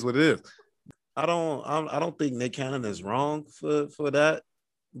it is what it is. I don't think Nick Cannon is wrong for that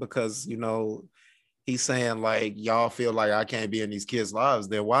because he's saying like y'all feel like I can't be in these kids' lives,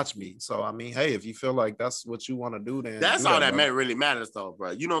 then watch me. So I mean, hey, if you feel like that's what you want to do, then that's all that really matters, though,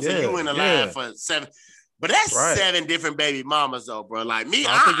 bro. You know what I'm saying? You in the line for 7, but that's 7 different baby mamas, though, bro. Like me,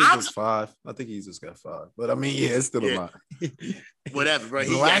 I think it's just 5. I think he's just got 5. But I mean, yeah, it's still a lot. Whatever, bro.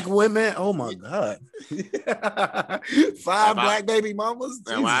 Black women, oh my god, 5 black baby mamas.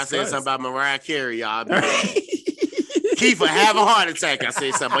 When I said something about Mariah Carey, y'all. Kiefer have a heart attack. I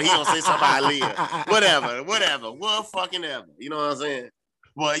said something, but he don't say something about Aaliyah. Whatever. What fucking ever. You know what I'm saying?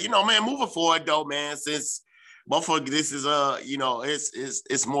 But man, moving forward though, man, since motherfucker, this is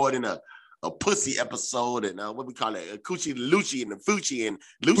it's more than a pussy episode and what we call it, a coochie Lucci and the Fucci and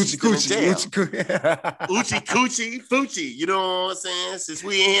Lucci Oochie Coochie Fucci. You know what I'm saying? Since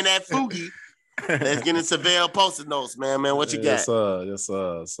we ain't in that Fugi, let's get into Vail Post-it notes, man. What you got? Yes,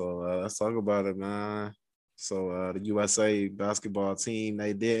 sir. So let's talk about it, man. So the USA basketball team,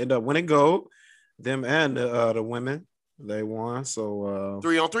 they did end up winning gold. Them and the women, they won. So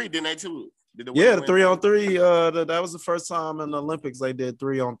 3-on-3, didn't they too? Did the Yeah, women the 3-on-3. That was the first time in the Olympics they did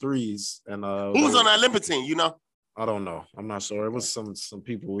 3-on-3s. And Who was on the Olympic team? You know, I don't know. I'm not sure. It was some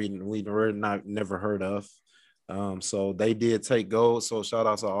people we never heard of. So they did take gold. So shout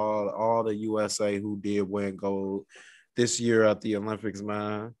out to all the USA who did win gold this year at the Olympics,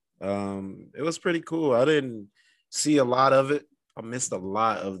 man. It was pretty cool. I didn't see a lot of it. I missed a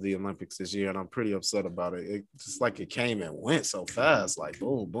lot of the Olympics this year, and I'm pretty upset about it. It just like it came and went so fast, like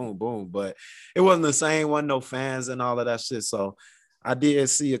boom, boom, boom. But it wasn't the same. Wasn't no fans and all of that shit. So I did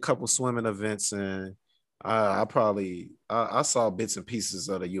see a couple swimming events, and I saw bits and pieces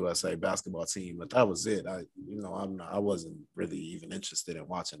of the USA basketball team, but that was it. I wasn't really even interested in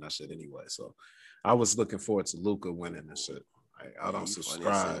watching that shit anyway. So I was looking forward to Luka winning and shit. I don't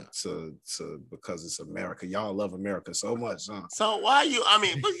subscribe to because it's America. Y'all love America so much, huh? So why you? I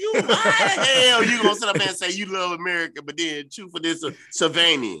mean, but you, why the hell you gonna sit up there and say you love America, but then shoot for this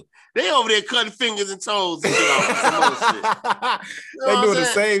Sylvanian? They over there cutting fingers and toes and shit off some more shit. You know they doing the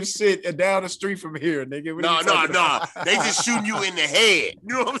same shit down the street from here, nigga. No. They just shooting you in the head.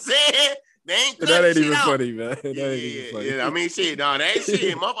 You know what I'm saying? They ain't that ain't even out. funny, man. That ain't even funny. Yeah. I mean, shit, no, that ain't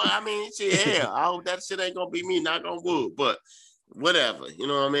shit, motherfucker. I mean, shit, hell. I hope that shit ain't gonna be me, knock on wood, but whatever. You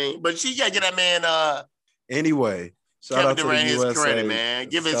know what I mean? But she gotta get that man. Anyway, shout out to the USA. His credit, man.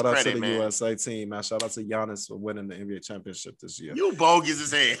 Give his credit, Shout out to the man. USA team, man. Shout out to Giannis for winning the NBA championship this year. You bogus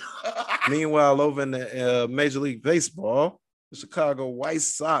as hell. Meanwhile, over in the Major League Baseball, the Chicago White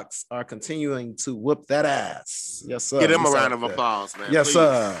Sox are continuing to whoop that ass. Yes, sir. Give them a round of applause, man. Yes, please.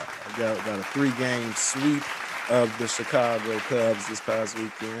 sir. Got a 3-game sweep of the Chicago Cubs this past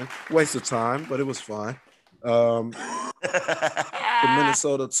weekend. Waste of time, but it was fun. The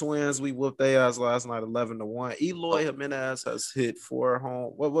Minnesota Twins, we whooped their ass last night 11-1. Eloy Jimenez has hit 4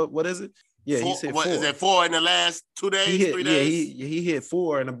 home. What is it? Yeah, he's hit 4. Is it 4 in the last 2 days? 3 days? Yeah, he hit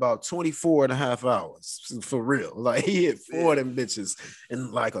 4 in about 24 and a half hours. For real. Like he hit 4 of them bitches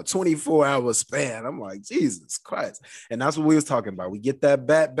in like a 24-hour span. I'm like, Jesus Christ. And that's what we was talking about. We get that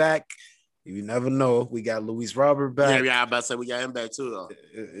bat back. You never know. We got Luis Robert back. Yeah, I about to say we got him back too, though.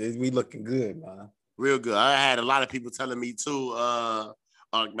 We looking good, man. Real good. I had a lot of people telling me too. Matter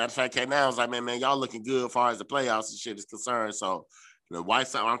of fact, now I was like, man, y'all looking good as far as the playoffs and shit is concerned. So the White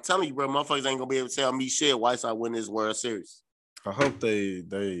Sox, I'm telling you, bro, motherfuckers ain't gonna be able to tell me shit. White Sox win this World Series. I hope they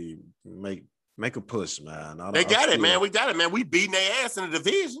make a push, man. They got it, man. We got it, man. We beating their ass in the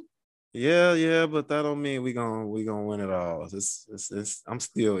division. Yeah, but that don't mean we gonna win it all. I'm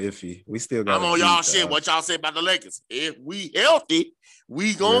still iffy. We still got. I'm on y'all shit. What y'all say about the Lakers? If we healthy,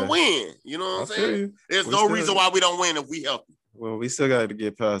 we gonna win. You know what I'm saying? There's no reason why we don't win if we healthy. Well, we still got to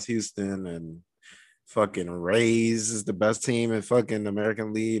get past Houston, and fucking Rays is the best team in fucking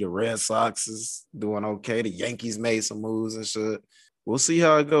American League. The Red Sox is doing okay. The Yankees made some moves and shit. We'll see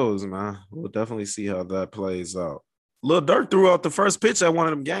how it goes, man. We'll definitely see how that plays out. Lil Durk threw out the first pitch at one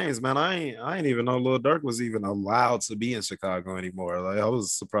of them games, man. I ain't even know Lil Durk was even allowed to be in Chicago anymore. Like I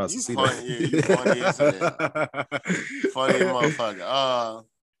was surprised to see that. Yeah, you funny motherfucker.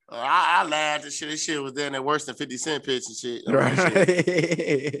 I laughed and shit. This shit was down there worse than 50 Cent pitch and shit. Right.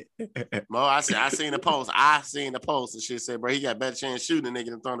 Mo, I seen the post. And shit said, bro, he got better chance shooting than nigga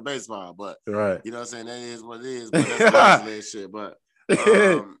than throwing the baseball. But right, you know what I'm saying? That is what it is. But that's that shit.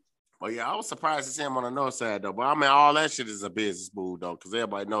 But yeah, I was surprised to see him on the north side though. But I mean, all that shit is a business move though, because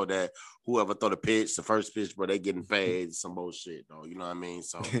everybody know that whoever throw the pitch, the first pitch, bro, they getting paid some bullshit though. You know what I mean?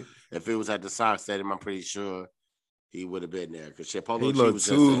 So if it was at the Sox Stadium, I'm pretty sure he would have been there. Because shit, he looked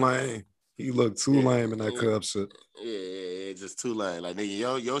too lame. He looked too lame in that Cubs shit. Yeah, just too lame. Like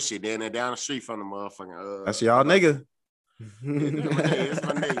nigga, your shit down there down the street from the motherfucking. That's y'all nigga. It's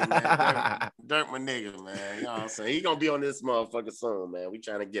my nigga, man. Dirk, my nigga, man. You know what I'm saying? He gonna be on this motherfucker soon, man. We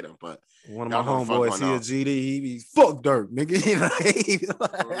trying to get him, but one of my homeboys, he a GD. He be fuck Dirk, nigga.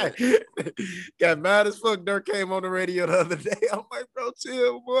 Got mad as fuck. Dirk came on the radio the other day. I'm like, bro,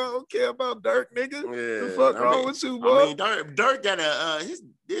 chill, boy. I don't care about Dirk, nigga. Yeah, the fuck wrong with you, boy? I mean, Dirk got his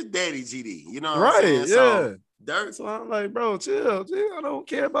daddy GD. You know what right? I'm saying? Yeah. So, Dirk. So I'm like, bro, chill. I don't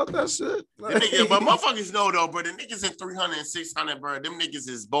care about that shit. Like, but motherfuckers know though, bro. The niggas in 300 and 600, bro. Them niggas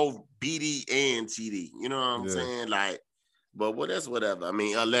is both BD and GD. You know what I'm saying? Like, but that's whatever. I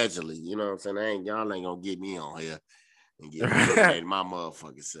mean, allegedly. You know what I'm saying? Y'all ain't gonna get me on here and get me my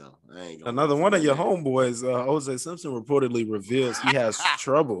motherfucking self. Another one of your homeboys, O.J. Simpson, reportedly reveals he has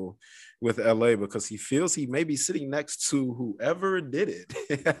trouble with LA because he feels he may be sitting next to whoever did it.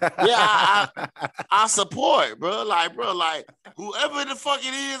 Yeah, I support, bro. Like, whoever the fuck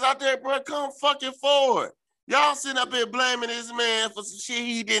it is out there, bro, come fucking forward. Y'all sitting up here blaming this man for some shit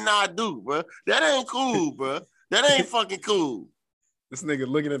he did not do, bro. That ain't cool, bro. That ain't fucking cool. This nigga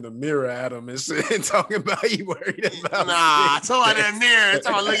looking in the mirror at him and shit, and talking about he worried about. Nah, talking about in the mirror,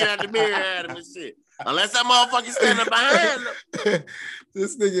 talking about looking at the mirror at him and shit. Unless that motherfucker standing behind him.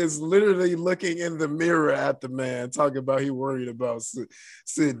 This nigga is literally looking in the mirror at the man, talking about he worried about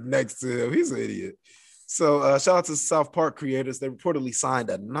sitting next to him. He's an idiot. So shout out to South Park creators. They reportedly signed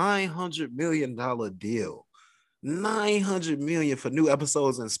a $900 million deal. $900 million for new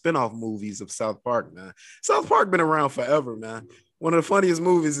episodes and spinoff movies of South Park, man. South Park been around forever, man. One of the funniest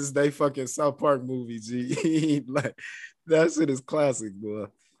movies is they fucking South Park movies. Like that shit is classic, boy.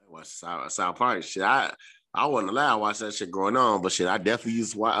 Watch South Park shit. I wasn't allowed to watch that shit growing on, but shit, I definitely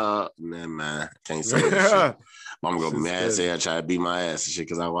used to watch. Man, can't say that shit. I'm gonna be mad as hell, try to beat my ass and shit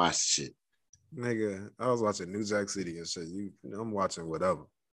because I watched the shit. Nigga, I was watching New Jack City and shit. I'm watching whatever.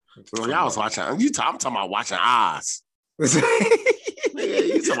 Y'all was watching. I'm talking about watching Oz. You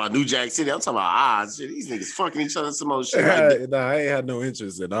talking about New Jack City? I'm talking about Oz. Shit, these niggas fucking each other some more shit. I ain't had no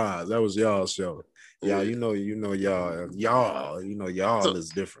interest in Oz. That was y'all's show. Y'all, you know, y'all is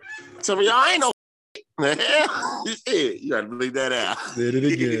different. Some of y'all ain't no. You gotta believe that out. Did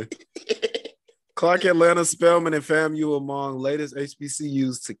it again. Clark Atlanta, Spelman, and FAMU among latest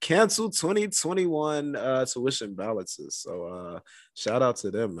HBCUs to cancel 2021 tuition balances. So shout out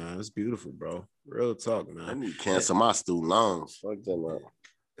to them, man. It's beautiful, bro. Real talk, man. I need to cancel my student loans. Fuck them up.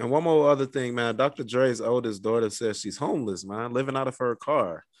 And one more other thing, man. Dr. Dre's oldest daughter says she's homeless, man, living out of her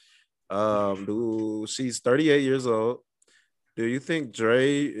car. She's 38 years old. Do you think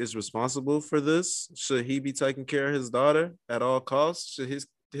Dre is responsible for this? Should he be taking care of his daughter at all costs? Should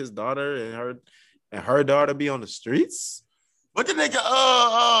his daughter and her daughter be on the streets? What the nigga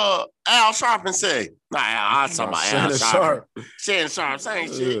Al Sharpton say? Nah, I was talking about Al Sharpton. Shannon Sharp,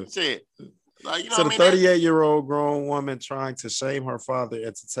 same shit. Like, you know so what the I mean? 38-year-old grown woman trying to shame her father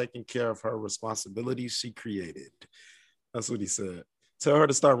into taking care of her responsibilities she created. That's what he said. Tell her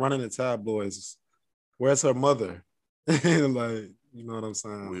to start running the tabloids. Where's her mother? Like, you know what I'm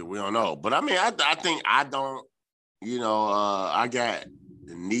saying? We don't know. But I mean, I think I don't, I got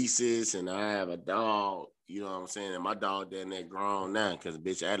nieces and I have a dog, you know what I'm saying? And my dog down there grown now because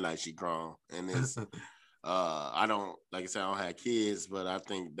bitch act like she grown. And it's I don't, like I said, I don't have kids, but I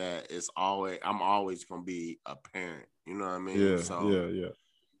think that I'm always gonna be a parent. You know what I mean? Yeah.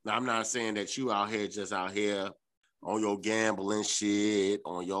 Now I'm not saying that you out here on your gambling shit,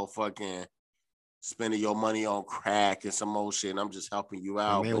 on your fucking spending your money on crack and some more shit. And I'm just helping you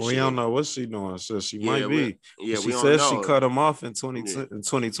out. I mean, we don't know what she doing. So she might be. She said she cut him off in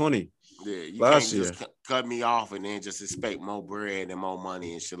 2020. Yeah, you last can't year. Just cut me off and then just expect more bread and more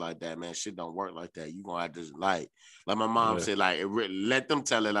money and shit like that, man. Shit don't work like that. You gonna have to like my mom said, like let them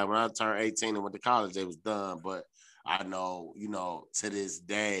tell it. Like when I turned 18 and went to college, they was done. But I know, to this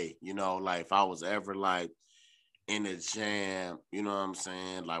day, like if I was ever like in a jam, you know what I'm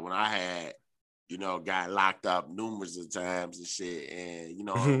saying? Like when I had, got locked up numerous of times and shit, and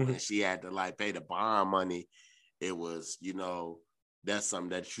when she had to like pay the bond money, it was, that's something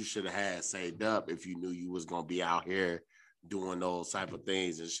that you should have had saved up if you knew you was gonna be out here doing those type of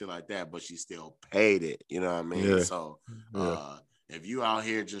things and shit like that, but she still paid it, you know what I mean? Yeah. So if you out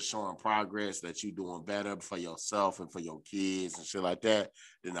here just showing progress that you doing better for yourself and for your kids and shit like that,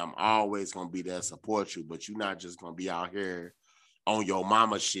 then I'm always gonna be there to support you. But you're not just gonna be out here on your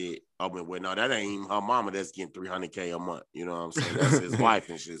mama shit. I mean, well, no, that ain't even her mama that's getting $300K a month. You know what I'm saying? That's his wife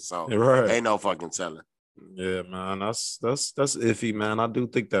and shit. So ain't no fucking telling. Yeah, man, that's iffy, man. I do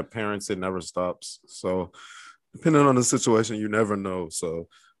think that parenting never stops. So depending on the situation, you never know. So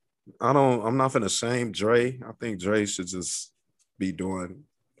I'm not gonna shame Dre. I think Dre should just be doing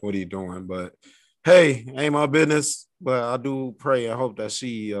what he doing. But hey, ain't my business. But I do pray and hope that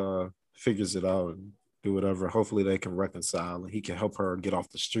she figures it out and do whatever. Hopefully they can reconcile and he can help her get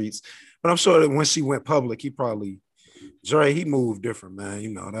off the streets. But I'm sure that when she went public, he moved different, man.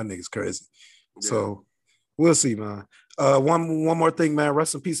 That nigga's crazy. Yeah. So we'll see, man. One more thing, man.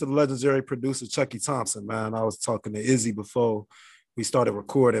 Rest in peace to the legendary producer Chucky Thompson, man. I was talking to Izzy before we started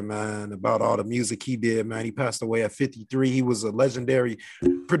recording, man, about all the music he did, man. He passed away at 53. He was a legendary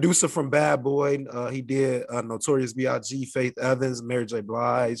producer from Bad Boy. He did Notorious B.I.G., Faith Evans, Mary J.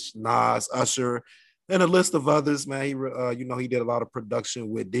 Blige, Nas, Usher, and a list of others, man. He did a lot of production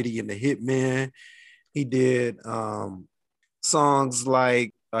with Diddy and the Hitman. He did songs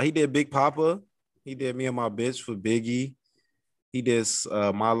like he did Big Papa. He did Me and My Bitch for Biggie. He did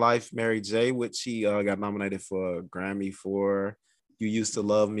My Life, Mary J., which he got nominated for a Grammy for. You Used to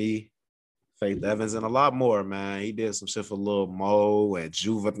Love Me, Faith Evans, and a lot more, man. He did some shit for Lil Mo and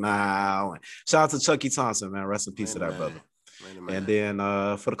Juvenile. And shout out to Chucky Thompson, man. Rest in peace to that brother. And then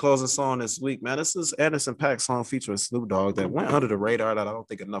for the closing song this week, man, this is Anderson .Paak's song featuring Snoop Dogg that went under the radar that I don't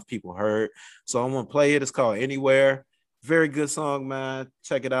think enough people heard. So I'm gonna play it. It's called Anywhere. Very good song, man.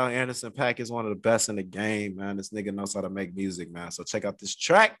 Check it out. Anderson .Paak is one of the best in the game, man. This nigga knows how to make music, man. So check out this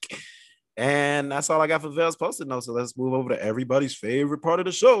track. And that's all I got for Vale's Post-it note. So let's move over to everybody's favorite part of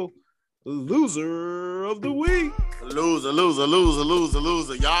the show, Loser of the Week. Loser.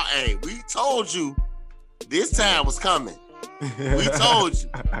 Y'all, hey, we told you this time was coming. We told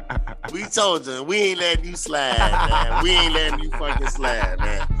you. We ain't letting you slide, man. We ain't letting you fucking slide,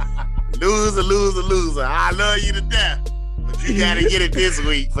 man. Loser. I love you to death, but you gotta get it this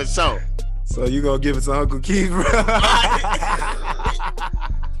week for sure. So you gonna give it to Uncle Keith, bro?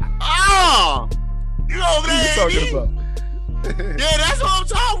 Oh, you over there? What you talking about? Yeah, that's what I'm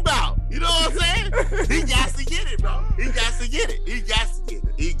talking about. You know what I'm saying? He got to get it, bro. He got to get it.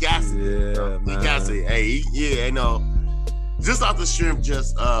 Yeah, man. Hey, you know, just off the shrimp,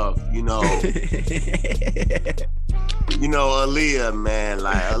 just you know, Aaliyah, man.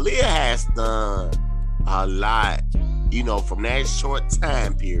 Like Aaliyah has done a lot, you know, from that short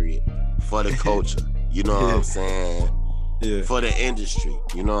time period for the culture. You know what I'm saying? Yeah. For the industry,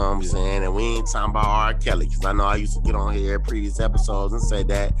 you know what I'm saying? And we ain't talking about R. Kelly, because I know I used to get on here in previous episodes and say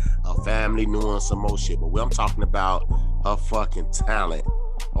that her family knew on some more shit, but I'm talking about her fucking talent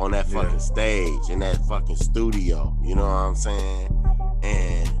on that fucking stage, in that fucking studio, you know what I'm saying?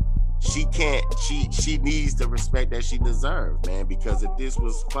 And she needs the respect that she deserves, man, because if this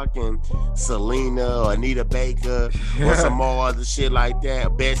was fucking Selena or Anita Baker or some more other shit like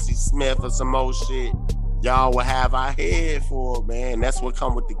that, Bessie Smith or some more shit, y'all will have our head for, man. That's what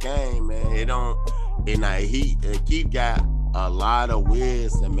come with the game, man. Keith got a lot of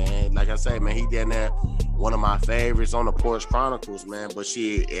wisdom, man. Like I say, man, he down there, one of my favorites on the Porch Chronicles, man. But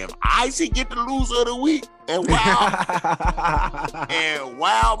shit, if Icy get the loser of the week and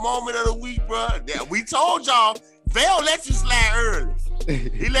wild moment of the week, bro, that we told y'all, Val let you slide early.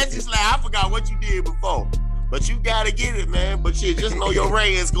 He let you slide. I forgot what you did before. But you gotta get it, man. But shit, just know your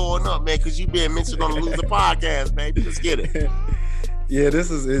ratings going up, man, because you been mentioned on the Loser podcast, baby. Let's get it. Yeah, this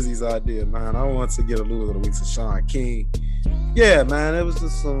is Izzy's idea, man. I want to get a Loser of the Week to Sean King. Yeah, man, it was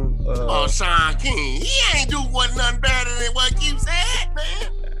just some... Sean King. He ain't do nothing better than what you said,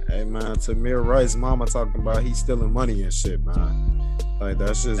 man. Hey, man, Tamir Rice's mama talking about he's stealing money and shit, man. Like,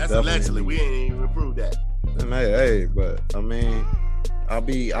 that's definitely... allegedly. We ain't even prove that. And hey, but, I mean... I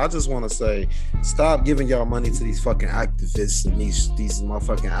just want to say, stop giving y'all money to these fucking activists and these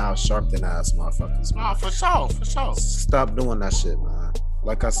motherfucking Al Sharpton ass motherfuckers. Man. Oh, for sure. Stop doing that shit, man.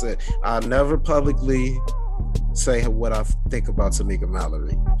 Like I said, I never publicly say what I think about Tamika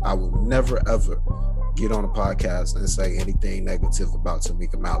Mallory. I will never ever get on a podcast and say anything negative about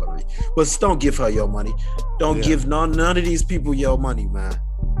Tamika Mallory. But don't give her your money. Don't give none of these people your money, man.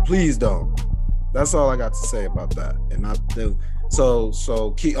 Please don't. That's all I got to say about that. And I do. So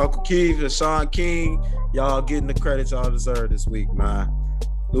Uncle Keith and Sean King, y'all getting the credit y'all deserve this week, man.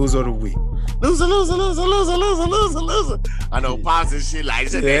 Loser of the week. Loser. I know Pops and shit like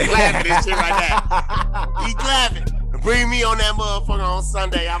shit. They clapping this shit right now. He clapping. Bring me on that motherfucker on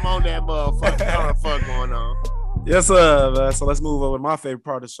Sunday. I'm on that motherfucker. What the fuck going on? Yes, sir, man. So let's move over to my favorite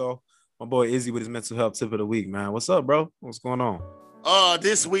part of the show. My boy Izzy with his mental health tip of the week, man. What's up, bro? What's going on?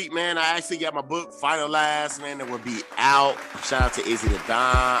 This week, man, I actually got my book finalized, man. It will be out. Shout out to Izzy the Don,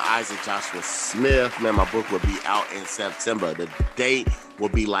 Isaac Joshua Smith, man. My book will be out in September. The date will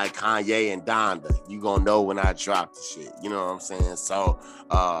be like Kanye and Donda. You gonna know when I drop the shit. You know what I'm saying? So,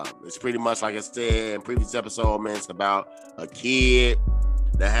 it's pretty much like I said in previous episode, man. It's about a kid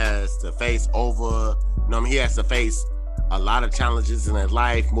that has to face he has to face a lot of challenges in his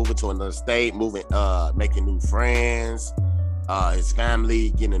life, moving to another state, making new friends. His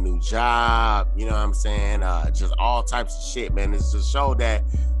family, getting a new job, you know what I'm saying? Just all types of shit, man. It's to show that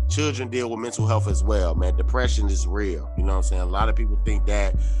children deal with mental health as well, man. Depression is real, you know what I'm saying? A lot of people think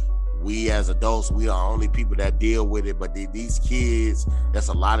that we as adults, we are only people that deal with it, but these kids, that's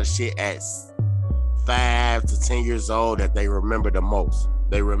a lot of shit at 5 to 10 years old that they remember the most.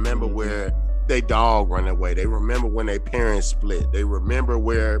 They remember where they dog run away. They remember when their parents split. They remember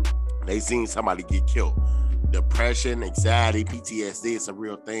where they seen somebody get killed. Depression, anxiety, PTSD, it's a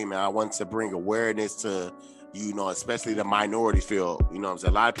real thing, man. I want to bring awareness to, especially the minority field. You know what I'm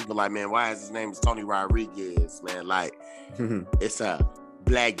saying? A lot of people like, man, why is his name is Tony Rodriguez, man? Like, it's a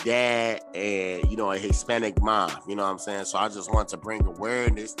black dad and, a Hispanic mom. You know what I'm saying? So I just want to bring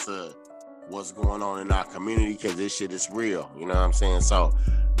awareness to what's going on in our community because this shit is real. You know what I'm saying? So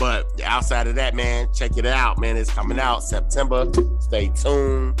But outside of that, man, check it out, man. It's coming out September. Stay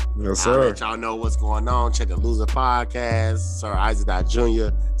tuned. Yes, I'll sir. let y'all know what's going on. Check the Loser Podcast, Sir Isaac Jr.,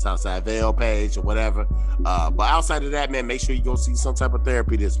 Southside Vale page or whatever. But outside of that, man, make sure you go see some type of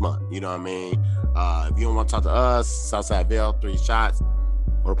therapy this month. You know what I mean? If you don't want to talk to us, Southside Vale, 3 Shots,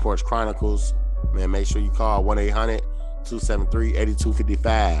 or the Porch Chronicles, man, make sure you call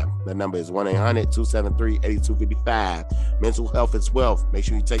 1-800-273-8255. That number is 1-800-273-8255. Mental health is wealth. Make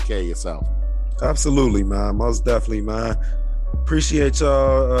sure you take care of yourself. Absolutely, man. Most definitely, man. Appreciate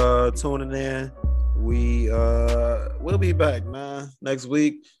y'all tuning in. We'll be back, man, next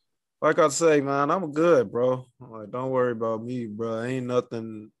week. Like I say, man, I'm good, bro. Like, don't worry about me, bro. Ain't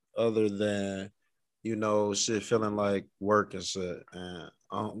nothing other than, you know, shit feeling like work and shit. And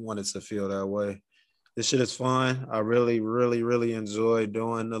I don't want it to feel that way. This shit is fun. I really, really, really enjoy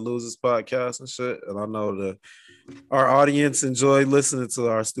doing the Losers Podcast and shit. And I know our audience enjoy listening to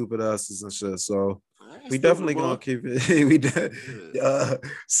our stupid asses and shit. So we definitely gonna keep it.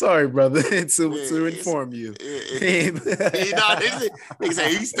 Sorry, brother, to inform you. Niggas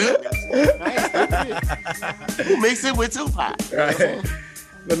say he's stupid. Who mix it with Tupac? Right.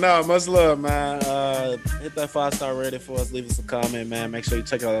 But no, much love, man. Hit that 5-star rating for us. Leave us a comment, man. Make sure you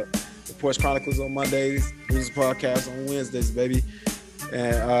check out the Porch Chronicles on Mondays, Losers Podcast on Wednesdays, baby.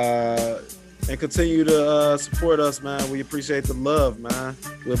 And continue to support us, man. We appreciate the love, man.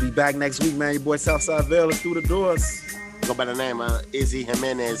 We'll be back next week, man. Your boy Southside Vale is through the doors. Go by the name of Izzy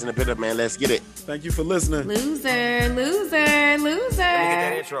Jimenez in a bit of, man. Let's get it. Thank you for listening. Loser, loser, loser. Let me get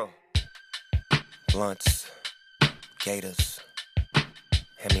that intro. Blunts, gators,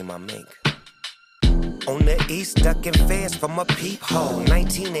 hand me my mink. On the east, ducking fast from a peephole.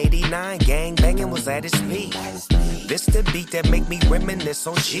 1989, gang banging was at its peak. This the beat that make me reminisce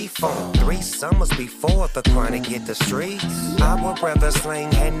on G-Funk. 3 summers before the chronic hit the streets. I would rather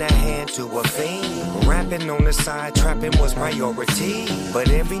slang hand to hand to a fiend. Rapping on the side, trapping was priority.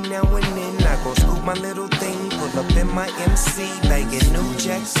 But every now and then, I go scoop my little thing, pull up in my MC, banging New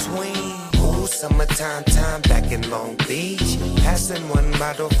Jack Swing. Ooh, summertime, time back in Long Beach. Passing 1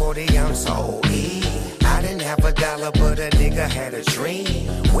 bottle, 40 ounce OE. I didn't have a dollar, but a nigga had a dream.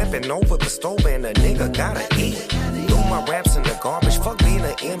 Whipping over the stove and a nigga gotta eat. Threw my raps in the garbage, fuck being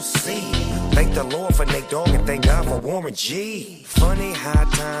an MC. Thank the Lord for Nate Dogg and thank God for Warren G. Funny how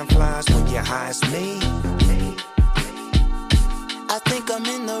time flies when you're high as me. I think I'm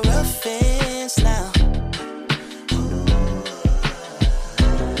in the rough ends now.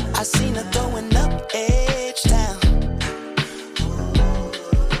 I seen her throwing up H-Town.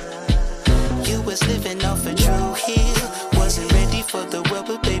 You was living off a true heel. Wasn't ready for the world,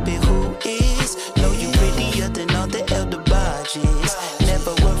 but baby, who is? Know you prettier than all the elder barges.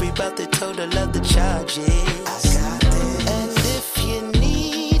 Never worry about the total of the charges.